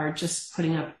that are just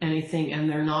putting up anything and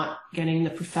they're not getting the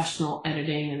professional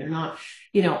editing, and they're not,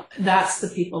 that's the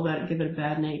people that give it a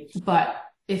bad name. But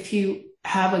if you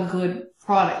have a good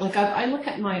product, like I look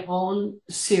at my own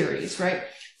series, right?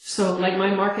 So like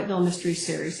my Marketville Mystery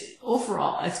series,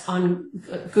 overall, it's on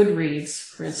Goodreads,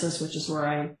 for instance, which is where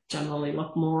I generally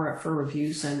look more for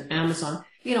reviews, and Amazon.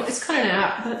 It's kind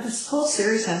of, this whole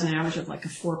series has an average of like a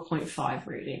 4.5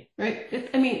 rating,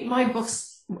 right? My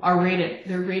books are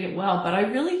they're rated well, but I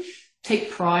really take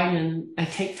pride and I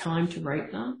take time to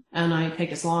write them, and I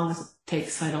take as long as it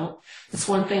takes. It's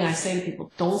one thing I say to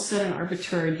people, don't set an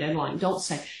arbitrary deadline. Don't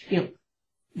say,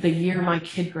 the year my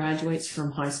kid graduates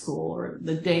from high school, or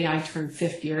the day I turn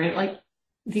 50, or like,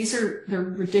 they're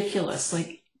ridiculous.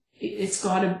 Like, it's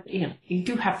got to, you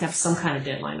do have to have some kind of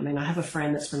deadline. I have a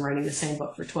friend that's been writing the same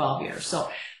book for 12 years. So,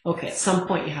 okay, at some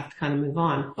point you have to kind of move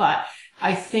on. But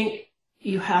I think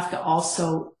you have to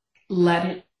also let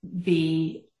it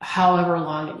be however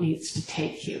long it needs to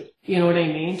take you. You know what I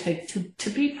mean? To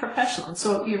be professional. And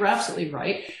so you're absolutely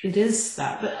right. It is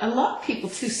that. But a lot of people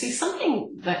too, see,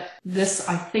 something that this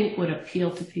I think would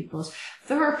appeal to people is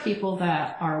there are people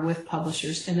that are with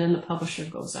publishers and then the publisher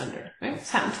goes under, right? It's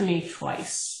happened to me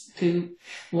twice.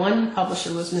 One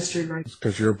publisher was Mystery Writers.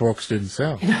 Because your books didn't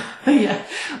sell. Yeah.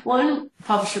 One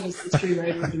publisher was Mystery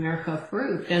Writers of America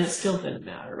approved, and it still didn't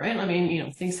matter, right?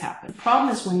 Things happen. The problem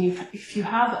is if you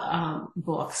have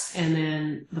books and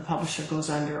then the publisher goes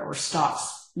under or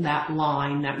stops that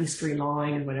mystery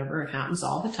line or whatever, it happens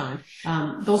all the time.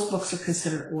 Those books are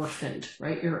considered orphaned,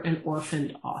 right? You're an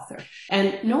orphaned author.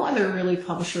 And no other really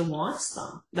publisher wants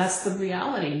them. That's the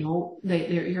reality.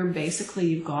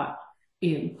 You've got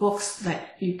books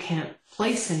that you can't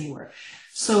place anywhere.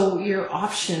 So your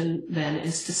option then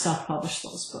is to self-publish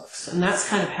those books. And that's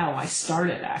kind of how I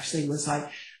started, actually, was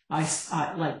I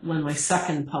like when my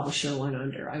second publisher went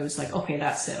under, I was like, okay,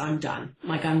 that's it. I'm done.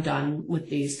 Like, I'm done with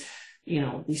these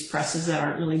presses that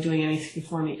aren't really doing anything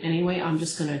for me anyway. I'm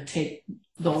just going to take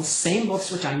those same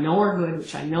books, which I know are good,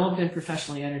 which I know have been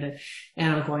professionally edited,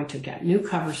 and I'm going to get new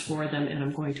covers for them, and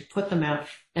I'm going to put them out,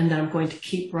 and then I'm going to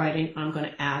keep writing. I'm going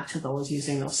to add to those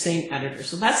using those same editors.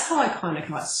 So that's how I kind of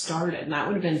got started, and that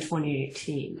would have been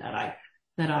 2018 that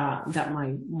my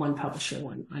one publisher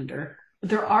went under.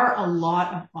 There are a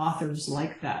lot of authors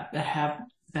like that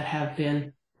have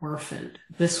been orphaned.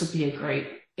 This would be a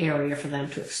great area for them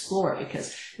to explore,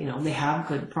 because they have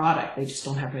good product, they just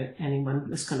don't have anyone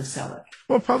that's going to sell it.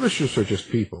 Well, publishers are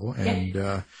just people, and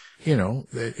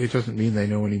it doesn't mean they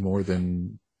know any more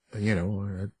than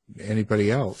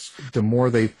anybody else. The more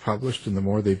they've published and the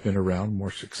more they've been around, the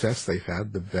more success they've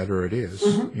had, the better it is.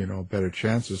 Mm-hmm. Better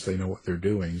chances they know what they're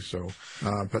doing. So,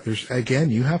 but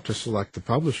you have to select the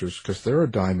publishers, because they're a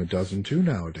dime a dozen too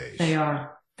nowadays. They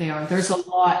are. There's a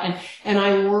lot, and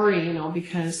I worry,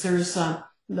 because there's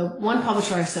the one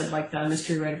publisher I said, like the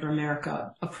Mystery Writer of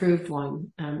America approved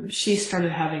one, she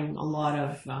started having a lot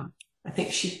of, I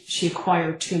think she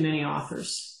acquired too many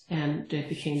authors, and it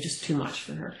became just too much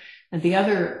for her. And the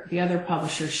other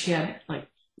publisher, she had like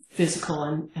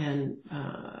physical and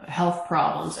health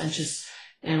problems, and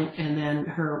then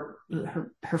her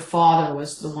father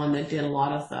was the one that did a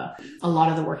lot of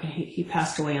the work, and he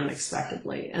passed away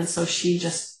unexpectedly, and so she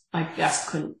just, I guess,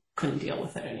 couldn't deal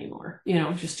with it anymore,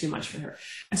 just too much for her.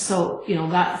 And so,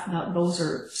 those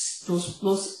are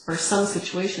some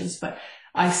situations, but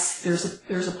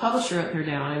there's a publisher out there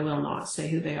now, and I will not say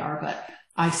who they are, but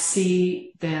I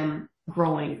see them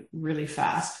growing really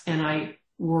fast, and I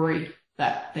worry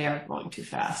that they are growing too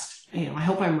fast. I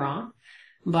hope I'm wrong,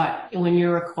 but when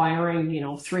you're acquiring,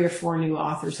 3 or 4 new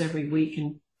authors every week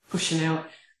and pushing out,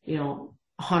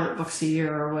 100 books a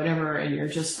year or whatever, and you're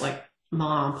just like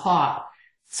mom and pop,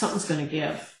 something's going to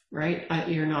give, right?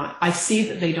 I see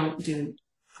that they don't do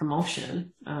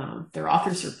promotion. Their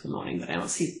authors are promoting, but I don't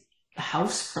see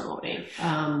house promoting,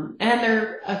 and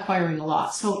they're acquiring a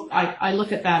lot. So I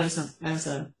look at that as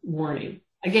a warning.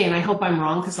 Again, I hope I'm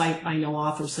wrong, because I know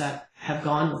authors that have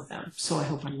gone with them, so I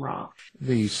hope I'm wrong.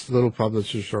 These little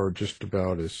publishers are just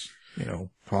about as,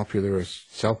 popular as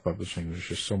self-publishing. There's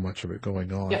just so much of it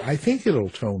going on. Yep. I think it'll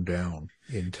tone down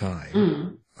in time.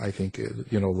 Mm. I think,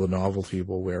 the novelty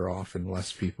will wear off and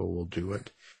less people will do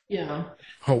it. Yeah.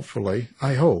 Hopefully.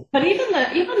 I hope. But even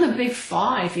the big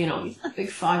five, even the big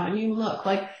five, when you look,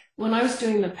 like when I was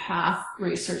doing the PATH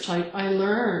research, I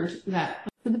learned that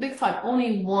for the big five,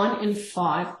 only 1 in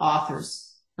 5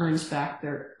 authors earns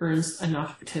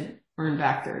enough to earn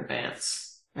back their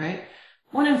advance, right?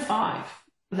 1 in 5.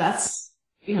 That's,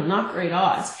 not great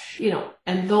odds,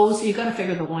 and those, you got to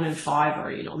figure the 1 in 5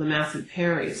 are, the Matthew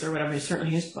Perry's or whatever.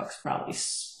 Certainly his book's probably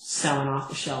selling off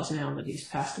the shelves now that he's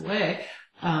passed away.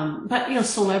 But,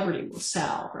 celebrity will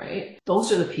sell, right?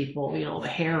 Those are the people, the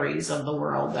Harrys of the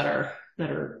world that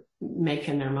are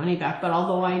making their money back. But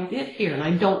although I did hear, and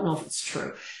I don't know if it's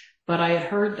true, but I had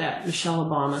heard that Michelle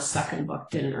Obama's second book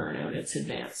didn't earn out its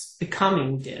advance.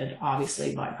 Becoming did,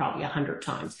 obviously, by probably 100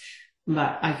 times.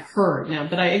 But I heard now,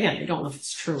 but I don't know if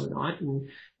it's true or not.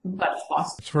 But it's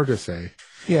possible. It's hard to say.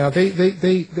 Yeah, they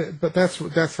but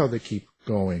that's how they keep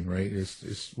going, right?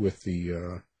 Is with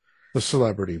the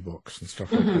celebrity books and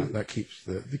stuff like that.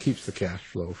 That keeps the cash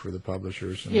flow for the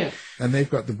publishers. And they've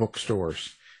got the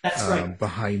bookstores. That's right.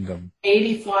 Behind them.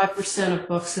 85% of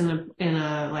books in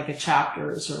a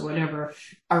chapters or whatever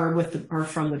are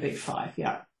from the big five.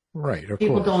 Yeah. Right. Of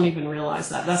People course. don't even realize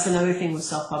that. That's another thing with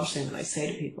self-publishing that I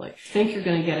say to people, like, think you're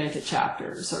going to get into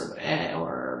chapters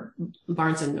or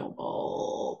Barnes and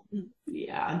Noble.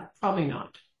 Yeah, probably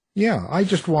not. Yeah. I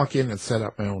just walk in and set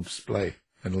up my own display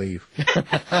and leave.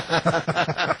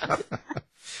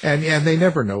 and they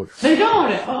never notice. They don't.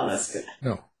 Oh, that's good.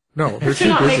 No, they're you're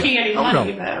not busy. making any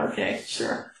money, no. but okay,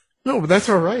 sure. No, but that's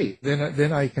all right.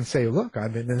 Then I can say, look,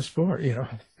 I'm in this sport,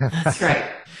 That's right.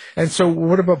 And so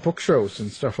what about book shows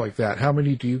and stuff like that? How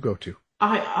many do you go to?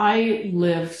 I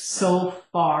live so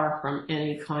far from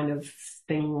any kind of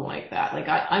thing like that. Like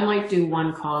I might do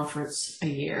one conference a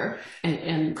year,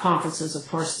 and conferences, of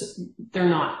course, they're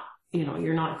not,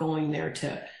 you're not going there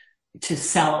to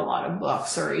sell a lot of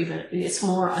books, or even, it's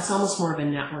almost more of a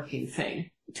networking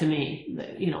thing to me,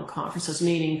 conferences,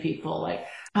 meeting people like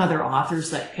other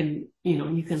authors that can,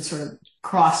 you can sort of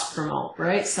cross promote,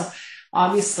 right? So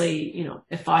obviously,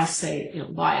 if I say,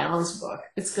 buy Alan's book,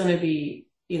 it's going to be,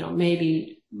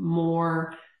 maybe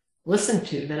more listened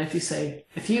to than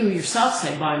if you yourself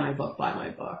say, buy my book,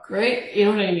 right? You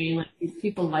know what I mean? Like,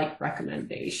 people like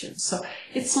recommendations. So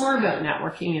it's more about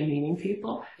networking and meeting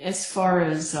people. As far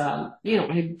as,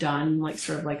 I've done like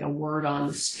sort of like a word on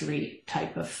the street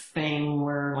type of thing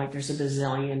where like there's a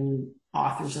bazillion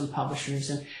authors and publishers,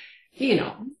 and,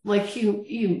 like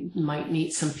you might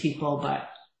meet some people, but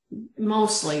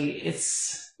mostly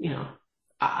it's,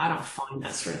 I don't find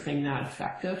that sort of thing that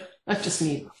effective. That's just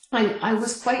me. I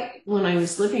was when I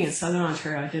was living in Southern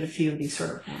Ontario, I did a few of these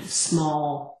sort of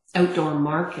small outdoor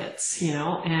markets,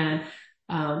 and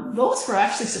those were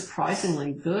actually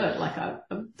surprisingly good. Like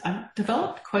I've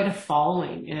developed quite a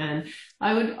following, and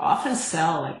I would often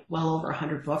sell like well over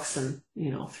 100 books in,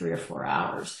 3 or 4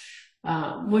 hours.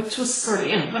 Which was sort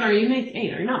of, but are you making,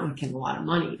 you're not making a lot of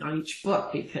money on each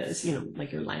book because,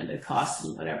 like your landed costs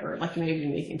and whatever, like you may be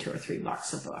making $2 or $3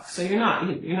 a book. So you're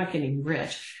not getting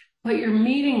rich, but you're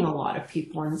meeting a lot of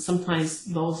people, and sometimes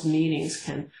those meetings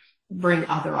can bring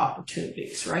other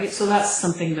opportunities, right? So that's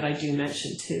something that I do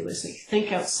mention too, is like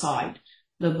think outside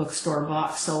the bookstore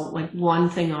box. So like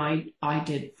one thing I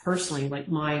did personally, like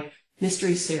my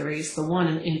mystery series, the one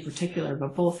in particular,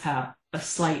 but both have a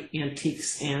slight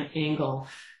antiques angle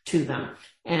to them.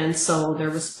 And so there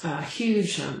was a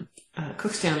huge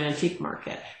Cookstown antique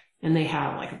market, and they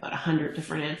have like about 100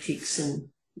 different antiques and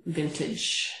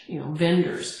vintage,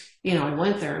 vendors. I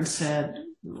went there and said,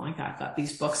 like, I've got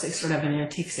these books, they sort of have an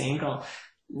antiques angle.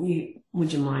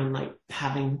 Would you mind like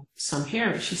having some here?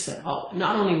 And she said, oh,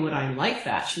 not only would I like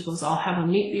that, she goes, I'll have a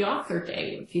meet the author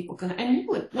day where people can, and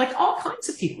like all kinds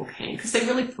of people came because they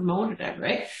really promoted it,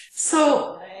 right?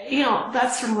 So,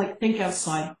 that's sort of like think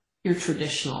outside your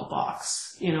traditional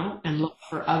box, and look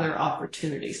for other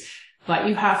opportunities. But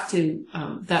you have to,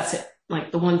 that's it.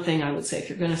 Like the one thing I would say, if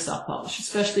you're going to self-publish,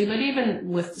 especially, but even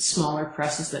with the smaller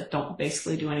presses that don't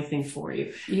basically do anything for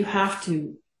you, you have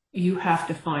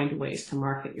to find ways to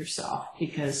market yourself,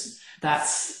 because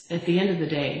that's, at the end of the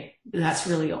day, that's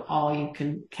really all you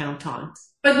can count on.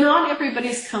 But not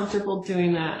everybody's comfortable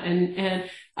doing that. And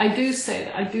I do say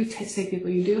to people,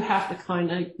 you do have to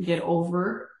kind of get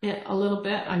over it a little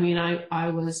bit. I mean, I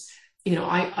was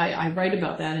I write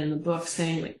about that in the book,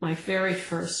 saying like my very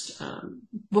first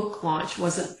book launch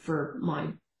wasn't for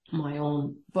my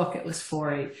own book. It was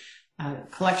for a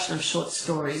collection of short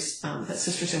stories that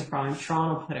Sisters in Crime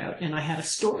Toronto put out, and I had a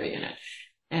story in it.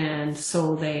 And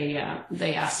so they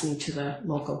asked me to the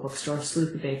local bookstore,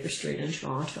 Sheluk at Baker Street in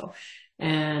Toronto.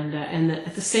 And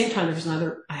at the same time,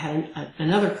 I had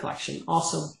another collection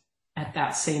also at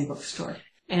that same bookstore.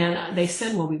 And they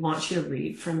said, well, we want you to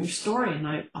read from your story. And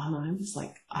I was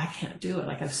like, I can't do it.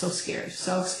 Like, I'm so scared.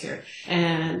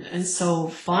 And so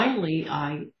finally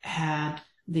I had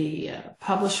the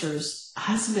publisher's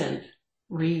husband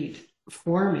read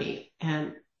for me.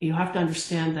 And you have to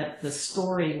understand that the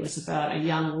story was about a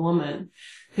young woman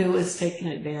who was taken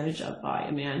advantage of by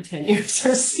a man 10 years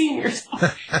her senior. So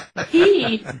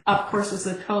he, of course, was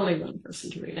the totally wrong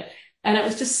person to read it. And it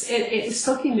was just, it was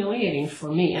so humiliating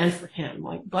for me and for him.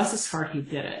 Like, bless his heart, he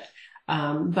did it.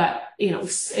 But, it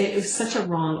was such a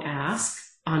wrong ask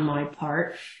on my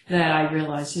part that I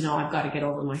realized, I've got to get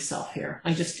over myself here.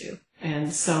 I just do.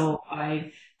 And so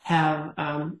I have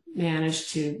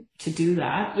managed to do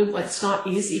that. It's not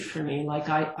easy for me. Like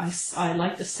I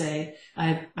like to say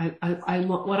I'm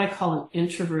what I call an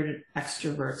introverted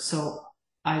extrovert. So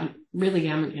I really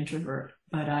am an introvert,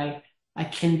 but I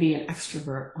can be an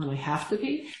extrovert when I have to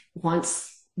be.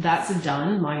 Once that's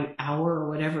done, my hour or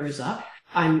whatever is up,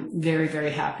 I'm very,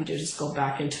 very happy to just go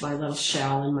back into my little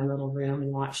shell in my little room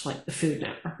and watch like the Food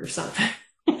Network or something.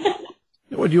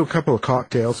 Well, do a couple of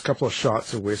cocktails, a couple of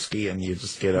shots of whiskey, and you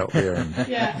just get out there and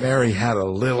Mary had a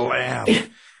little lamb.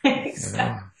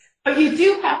 Exactly. But you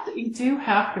do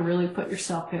have to really put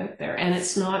yourself out there, and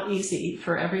it's not easy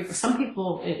for some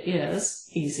people it is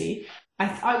easy.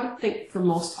 I would think for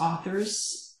most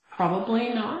authors, probably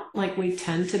not. Like, we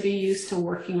tend to be used to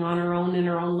working on our own in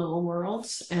our own little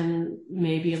worlds, and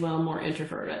maybe a little more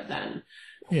introverted than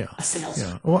a salesman.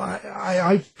 Yeah. Well,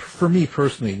 I for me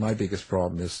personally, my biggest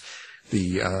problem is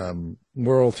the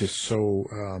world is so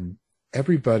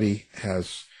everybody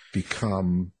has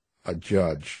become a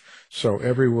judge. So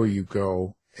everywhere you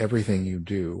go, everything you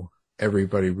do,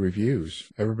 everybody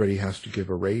reviews. Everybody has to give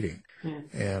a rating.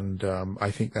 And I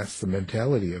think that's the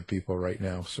mentality of people right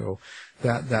now. So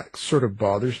that sort of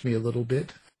bothers me a little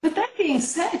bit. But that being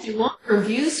said, you want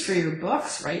reviews for your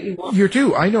books, right? You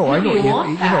do. I know.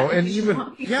 And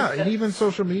even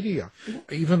social media,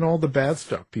 even all the bad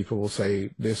stuff. People will say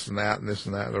this and that and this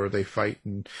and that, or they fight,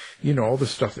 and all the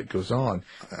stuff that goes on.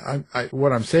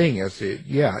 What I'm saying is,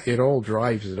 it all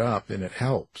drives it up and it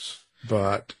helps,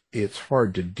 but it's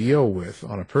hard to deal with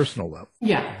on a personal level.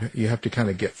 Yeah. You have to kind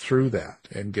of get through that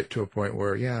and get to a point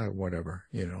where, whatever,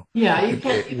 Yeah, you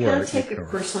can't take it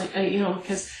personally,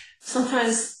 because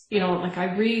sometimes, like,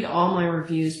 I read all my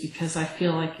reviews because I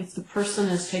feel like if the person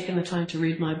has taken the time to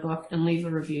read my book and leave a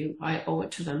review, I owe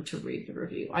it to them to read the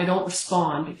review. I don't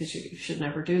respond because you should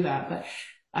never do that, but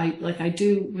I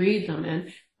do read them.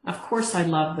 And of course I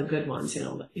love the good ones,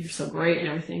 that you're so great and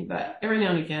everything, but every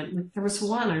now and again, there was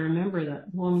one I remember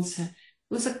that woman said,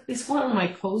 it's one of my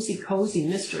cozy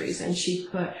mysteries. And she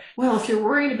put, well, if you're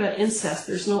worried about incest,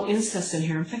 there's no incest in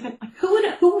here. I'm thinking, like,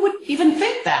 who would even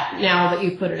think that now that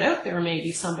you put it out there?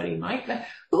 Maybe somebody might, but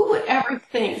who would ever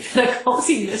think that a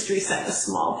cozy mystery set in a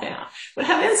small town would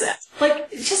have incest? Like,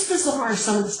 it's just bizarre,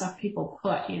 some of the stuff people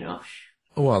put,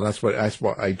 Well, that's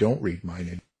why I don't read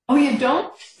mine. Oh, you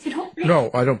don't? You don't read?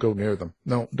 No, I don't go near them.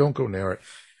 No, don't go near it.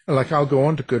 Like, I'll go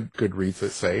on to Goodreads,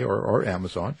 let's say, or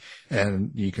Amazon,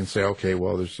 and you can say, okay,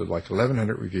 well, there's like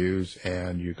 1,100 reviews,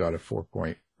 and you got a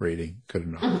 4-point rating. Good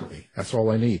enough for me. That's all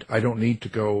I need. I don't need to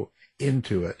go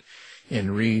into it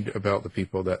and read about the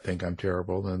people that think I'm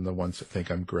terrible, and the ones that think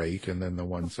I'm great, and then the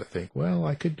ones that think, well,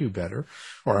 I could do better,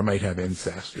 or I might have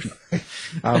incest.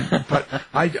 But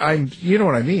I'm, you know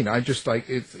what I mean? I just like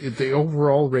it's the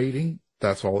overall rating.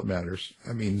 That's all that matters.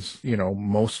 That means,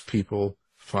 most people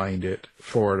find it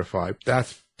 4 out of 5.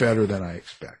 That's better than I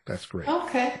expect. That's great.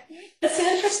 Okay. That's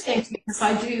interesting because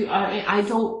I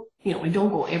don't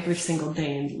go every single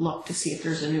day and look to see if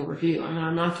there's a new review. I mean,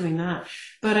 I'm not doing that.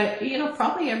 But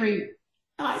probably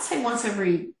I'd say once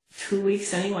every 2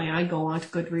 weeks anyway, I go on to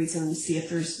Goodreads and see if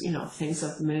there's, things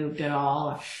have moved at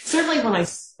all. Certainly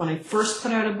when I first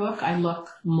put out a book, I look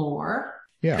more.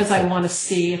 Yeah, because I want to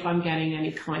see if I'm getting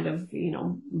any kind of,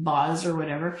 buzz or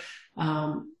whatever. I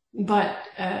don't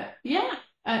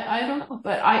know.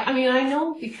 But I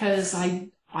know because I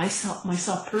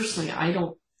myself personally, I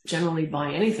don't generally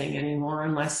buy anything anymore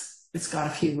unless it's got a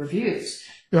few reviews.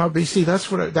 Yeah, but you see,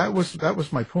 that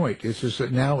was my point, is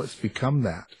that now it's become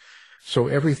that. So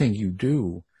everything you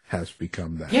do has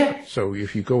become that. Yeah. So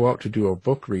if you go out to do a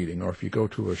book reading, or if you go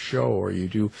to a show, or you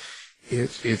do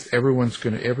it's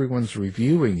everyone's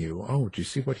reviewing you. Oh, do you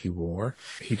see what he wore?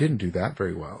 He didn't do that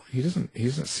very well. He doesn't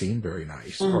seem very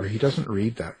nice, or he doesn't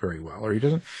read that very well, or he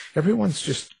doesn't. Everyone's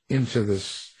just into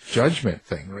this judgment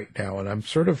thing right now, and I'm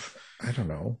sort of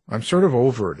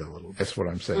over it a little. That's what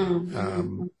I'm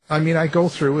saying. I mean, I go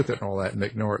through with it and all that and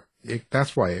ignore it.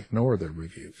 That's why I ignore the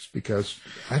reviews, because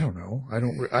I don't know.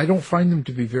 I don't find them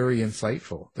to be very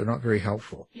insightful. They're not very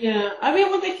helpful. Yeah. I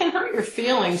mean, well, they can hurt your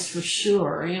feelings for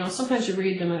sure. You know, sometimes you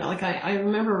read them and like I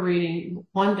remember reading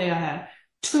one day I had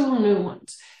 2 new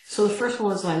ones. So the first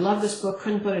one was, I love this book,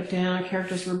 couldn't put it down,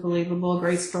 characters were believable,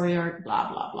 great story arc, blah,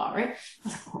 blah, blah, right? I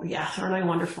was like, oh yeah, aren't I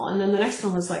wonderful? And then the next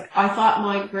one was like, I thought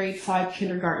my grade 5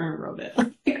 kindergartner wrote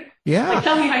it. Yeah. Like,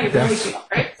 tell me how you really feel,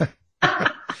 right?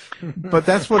 But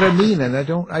that's what I mean, and I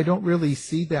don't really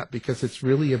see that, because it's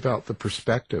really about the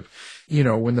perspective. You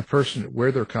know, when the person,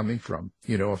 where they're coming from,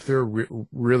 you know, if they're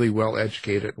really well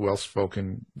educated, well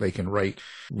spoken, they can write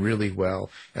really well,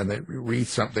 and they read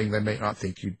something, they may not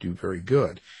think you do very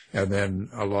good. And then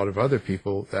a lot of other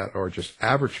people that are just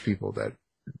average people that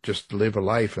just live a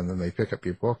life, and then they pick up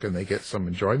your book and they get some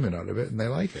enjoyment out of it and they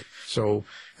like it. So,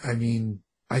 I mean,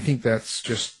 I think that's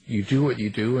just, you do what you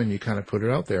do and you kind of put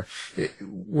it out there.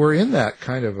 We're in that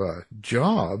kind of a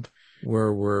job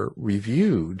where we're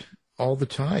reviewed all the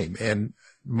time. And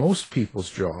most people's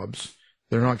jobs,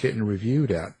 they're not getting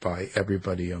reviewed at by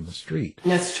everybody on the street.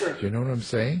 That's true. Do you know what I'm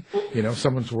saying? You know,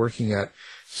 someone's working at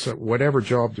whatever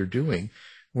job they're doing.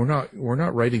 We're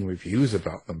not writing reviews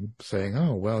about them saying,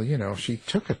 oh, well, you know, she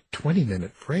took a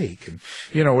 20-minute break. And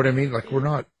you know what I mean? Like,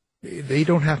 they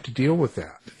don't have to deal with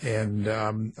that. And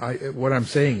what I'm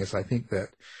saying is, I think that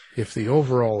if the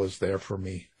overall is there for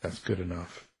me, that's good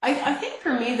enough. I think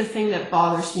for me, the thing that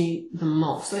bothers me the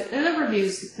most, like, the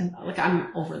reviews, like,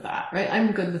 I'm over that, right?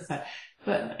 I'm good with that.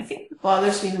 But I think what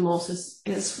bothers me the most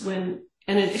is when,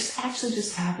 and it actually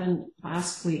just happened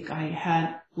last week. I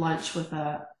had lunch with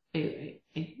a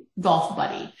golf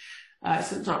buddy.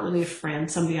 So it's not really a friend,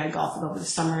 somebody I golfed with over the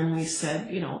summer, and we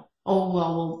said, you know, oh,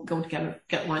 well, we'll go together,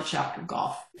 get lunch after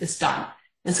golf is done.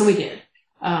 And so we did.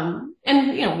 And,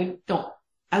 you know, we don't,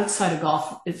 outside of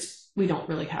golf, we don't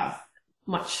really have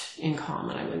much in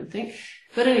common, I wouldn't think.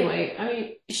 But anyway, I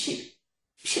mean, she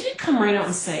didn't come right out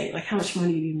and say, like, how much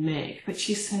money do you make? But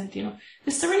she said, you know,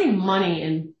 is there any money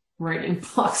in writing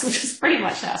books? Which is pretty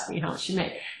much asking how much you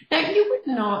make. Now, you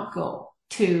would not go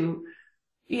to,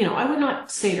 you know, I would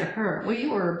not say to her, well,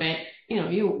 you were a bank, you know,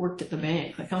 you worked at the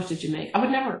bank. Like, how much did you make? I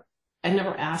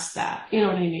never asked that. You know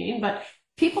what I mean? But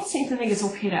people seem to think it's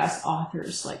okay to ask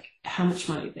authors, like, how much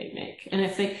money they make. And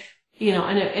if they, you know,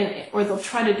 or they'll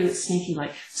try to do it sneaky,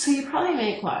 like, so you probably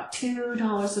make, what,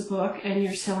 $2 a book, and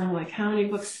you're selling, like, how many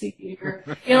books a year?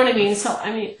 You know what I mean? So,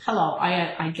 I mean, hello,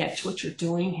 I get what you're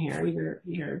doing here.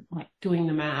 You're like, doing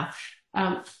the math.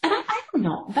 And I don't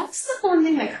know. That's the one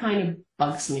thing that kind of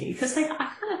bugs me, because, like,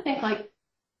 I kind of think, like,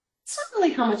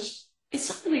 it's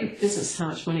not really a business how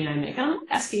much money I make. I'm not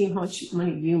asking you how much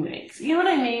money you make. You know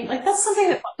what I mean? Like, that's something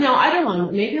that, no, I don't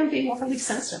know. Maybe I'm being overly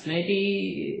sensitive.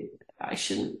 Maybe I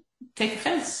shouldn't take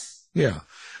offense. Yeah.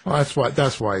 Well,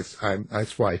 that's why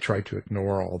I try to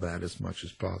ignore all that as much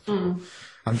as possible.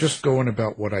 I'm just going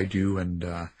about what I do,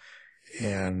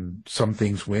 and some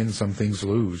things win, some things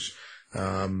lose.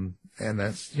 And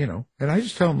that's, you know, and I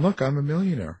just tell them, look, I'm a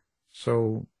millionaire.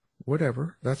 So,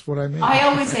 whatever. That's what I make. I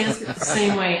always answer the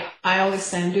same way. I always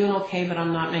say, I'm doing okay, but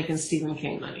I'm not making Stephen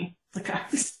King money. Like,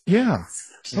 yeah.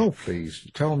 Oh, please.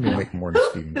 Tell him you make more than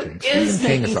Stephen King. Stephen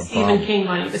King is a Stephen King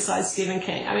money besides Stephen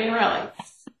King? I mean, really.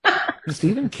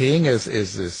 Stephen King is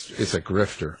a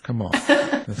grifter. Come on.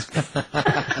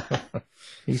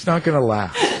 He's not going to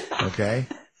last, okay?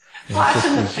 He's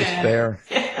just there,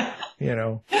 you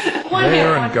know,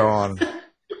 there and gone.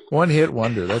 One hit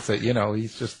wonder. That's it. You know,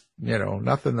 he's just, you know,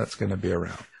 nothing that's going to be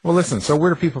around. Well, listen, so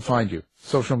where do people find you?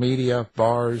 Social media,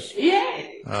 bars,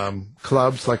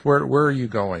 clubs? Like, where are you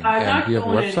going? And do you have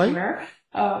a website? Anywhere.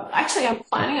 Actually, I'm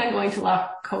planning on going to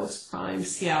Left Coast Prime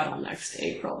Seattle next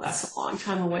April. That's a long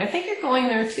time away. I think you're going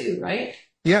there too, right?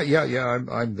 Yeah.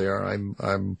 I'm there. I'm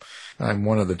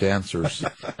one of the dancers.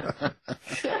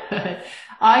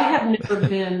 I have never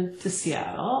been to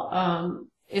Seattle.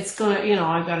 It's gonna, you know,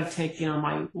 I've got to take, you know,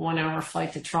 my 1 hour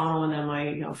flight to Toronto and then my,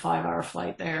 you know, 5 hour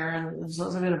flight there, and it's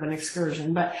a bit of an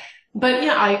excursion. But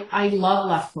yeah, I love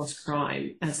Left Coast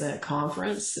Crime as a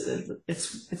conference.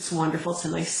 It's wonderful. It's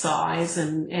a nice size,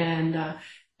 and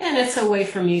it's a way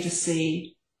for me to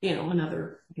see, you know,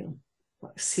 another, you know,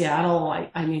 like Seattle.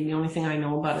 I mean, the only thing I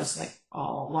know about is like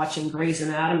watching Grey's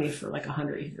Anatomy for like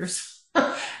 100 years.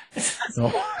 I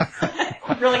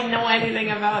don't really know anything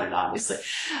about it, obviously.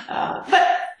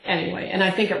 But anyway, and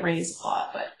I think it rains a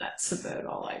lot, but that's about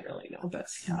all I really know. But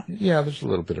yeah, there's a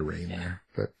little bit of rain there,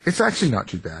 but it's actually not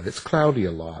too bad. It's cloudy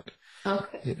a lot.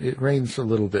 Okay. It rains a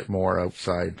little bit more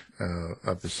outside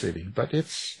of the city, but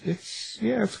it's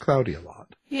cloudy a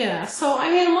lot. Yeah, so I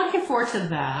mean, I'm looking forward to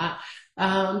that.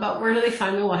 But where do they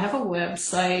find me? Well, I have a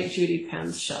website,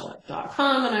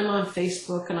 judypennsheluk.com, and I'm on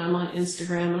Facebook, and I'm on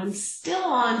Instagram, and I'm still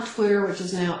on Twitter, which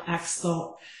is now X,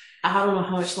 though I don't know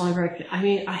how much longer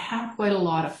I have quite a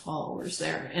lot of followers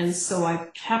there, and so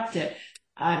I've kept it.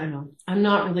 I don't know. I'm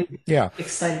not really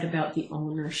excited about the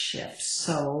ownership,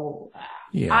 so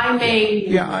I may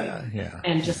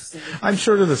and just I'm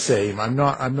sort of the same. I'm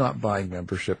not buying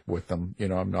membership with them. You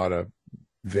know, I'm not a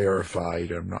verified.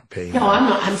 I'm not paying. No, I'm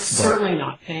not. I'm certainly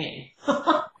not paying.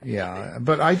 Yeah,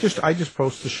 but I just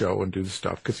post the show and do the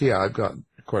stuff because I've got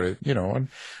quite a and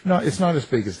it's not as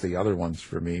big as the other ones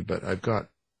for me, but I've got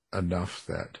enough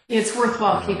that it's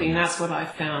worthwhile keeping. That's what I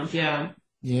found. Yeah.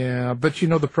 Yeah, but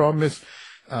the problem is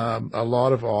a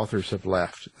lot of authors have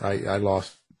left. I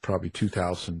lost probably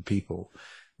 2,000 people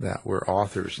that were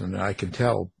authors, and I can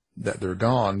tell that they're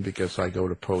gone because I go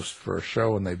to post for a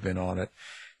show and they've been on it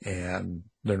and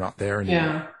they're not there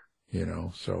anymore. Yeah.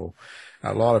 So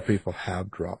a lot of people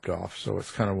have dropped off. So it's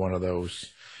kind of one of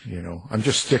those, I'm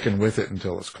just sticking with it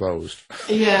until it's closed.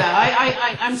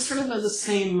 Yeah, I'm sort of of the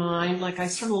same mind. Like I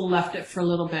sort of left it for a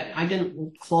little bit. I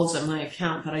didn't close up my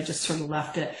account, but I just sort of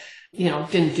left it,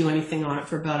 didn't do anything on it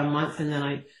for about a month. And then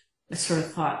I sort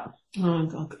of thought,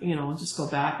 I'll just go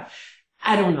back.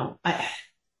 I don't know.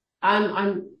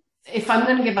 If I'm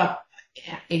going to give up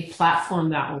a platform,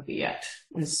 that will be it.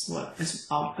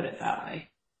 I'll put it that way.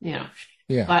 Yeah.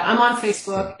 But I'm on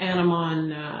Facebook and I'm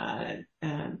on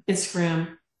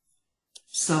Instagram,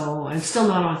 so I'm still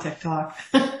not on TikTok.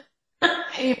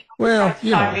 Well,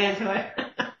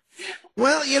 well,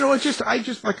 I just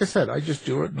like I said, I just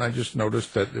do it, and I just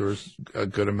noticed that there was a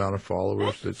good amount of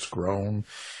followers that's grown,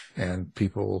 and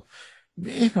people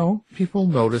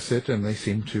notice it and they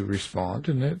seem to respond,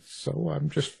 and so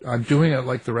I'm doing it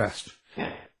like the rest.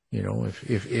 Yeah.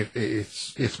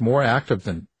 If it's more active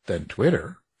than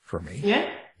Twitter for me. Yeah.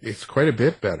 It's quite a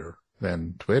bit better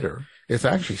than Twitter. It's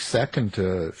actually second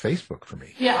to Facebook for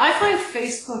me. Yeah, I find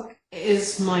Facebook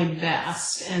is my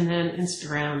best, and then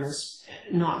Instagram is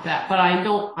not bad. But I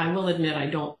will admit I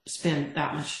don't spend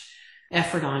that much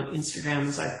effort on Instagram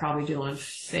as I probably do on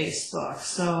Facebook.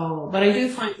 So, but I do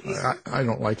find Facebook. I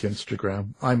don't like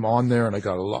Instagram. I'm on there, and I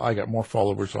got more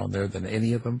followers on there than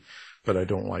any of them, but I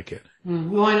don't like it.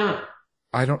 Why not?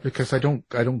 Because I don't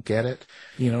get it.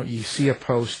 You see a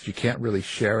post, you can't really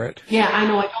share it. Yeah, I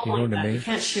know. I don't like that. I mean? You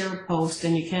can't share a post,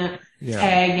 and you can't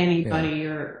tag anybody,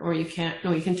 or you can't.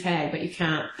 No, you can tag, but you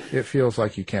can't. It feels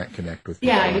like you can't connect with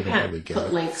people. Yeah, you can't really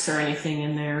put links or anything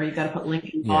in there. You got to put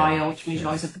link in bio, which means you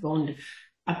always have to go and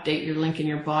update your link in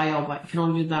your bio. But you can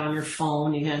only do that on your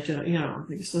phone. You can't do it.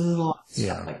 There's a lot of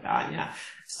stuff like that. Yeah.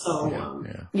 So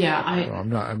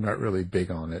I'm not really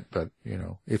big on it, but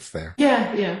it's there.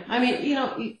 Yeah. I mean, you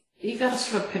got to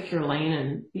sort of pick your lane,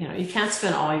 and you can't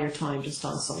spend all your time just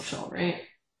on social, right?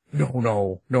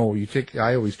 No.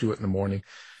 I always do it in the morning,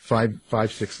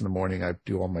 5, 6 in the morning. I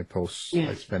do all my posts.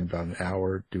 I spend about an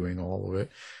hour doing all of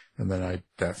it, and then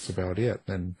that's about it.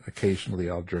 Then occasionally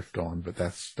I'll drift on, but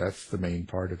that's the main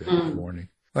part of it in the morning.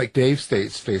 Like Dave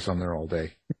stays on there all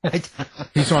day.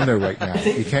 He's on there right now.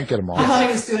 You can't get him off. I thought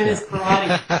he was doing his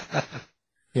karate.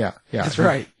 Yeah. That's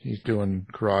right. He's doing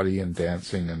karate and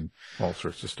dancing and all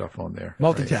sorts of stuff on there.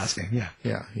 Multitasking, right?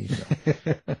 Yeah. He's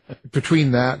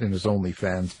between that and his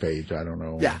OnlyFans page, I don't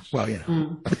know. Yeah, well,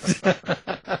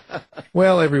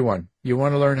 Well, everyone, you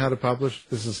want to learn how to publish?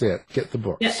 This is it. Get the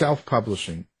book. Yeah.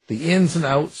 Self-publishing. The ins and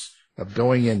outs of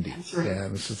going indie. Right.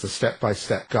 And this is a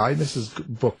step-by-step guide. This is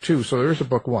book 2. So there's a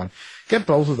book 1. Get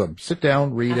both of them. Sit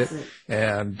down, read it.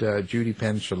 And Judy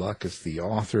Sheluk is the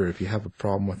author. If you have a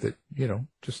problem with it,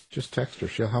 just text her.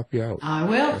 She'll help you out. I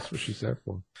will. That's what she's there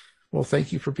for. Well,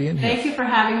 thank you for being here. Thank you for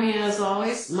having me, as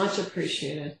always. Much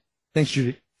appreciated. Thanks,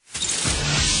 Judy.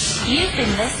 You've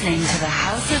been listening to the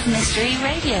House of Mystery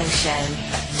radio show.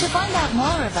 To find out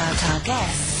more about our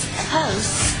guests,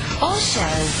 hosts, or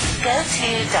shows, go to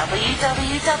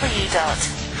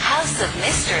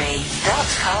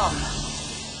www.houseofmystery.com.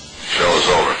 Show's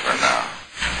over for now.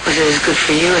 Was it as good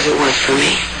for you as it was for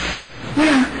me?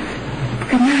 Yeah.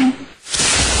 Good night.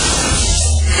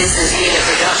 This has been a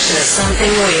production of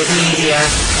Something Weird Media.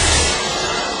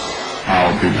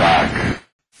 I'll be back.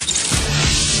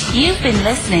 You've been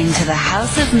listening to the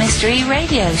House of Mystery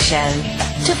radio show.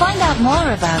 To find out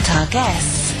more about our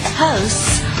guests,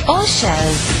 hosts, or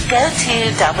shows, go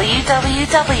to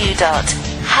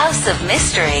www.houseofmystery.com.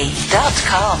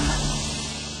 houseofmystery.com.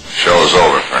 Show's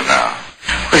over for now.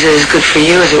 Was it as good for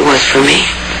you as it was for me?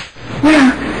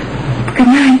 Well, good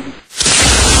night.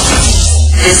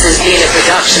 This has been a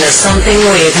production of Something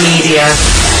Weird Media.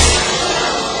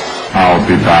 I'll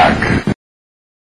be back.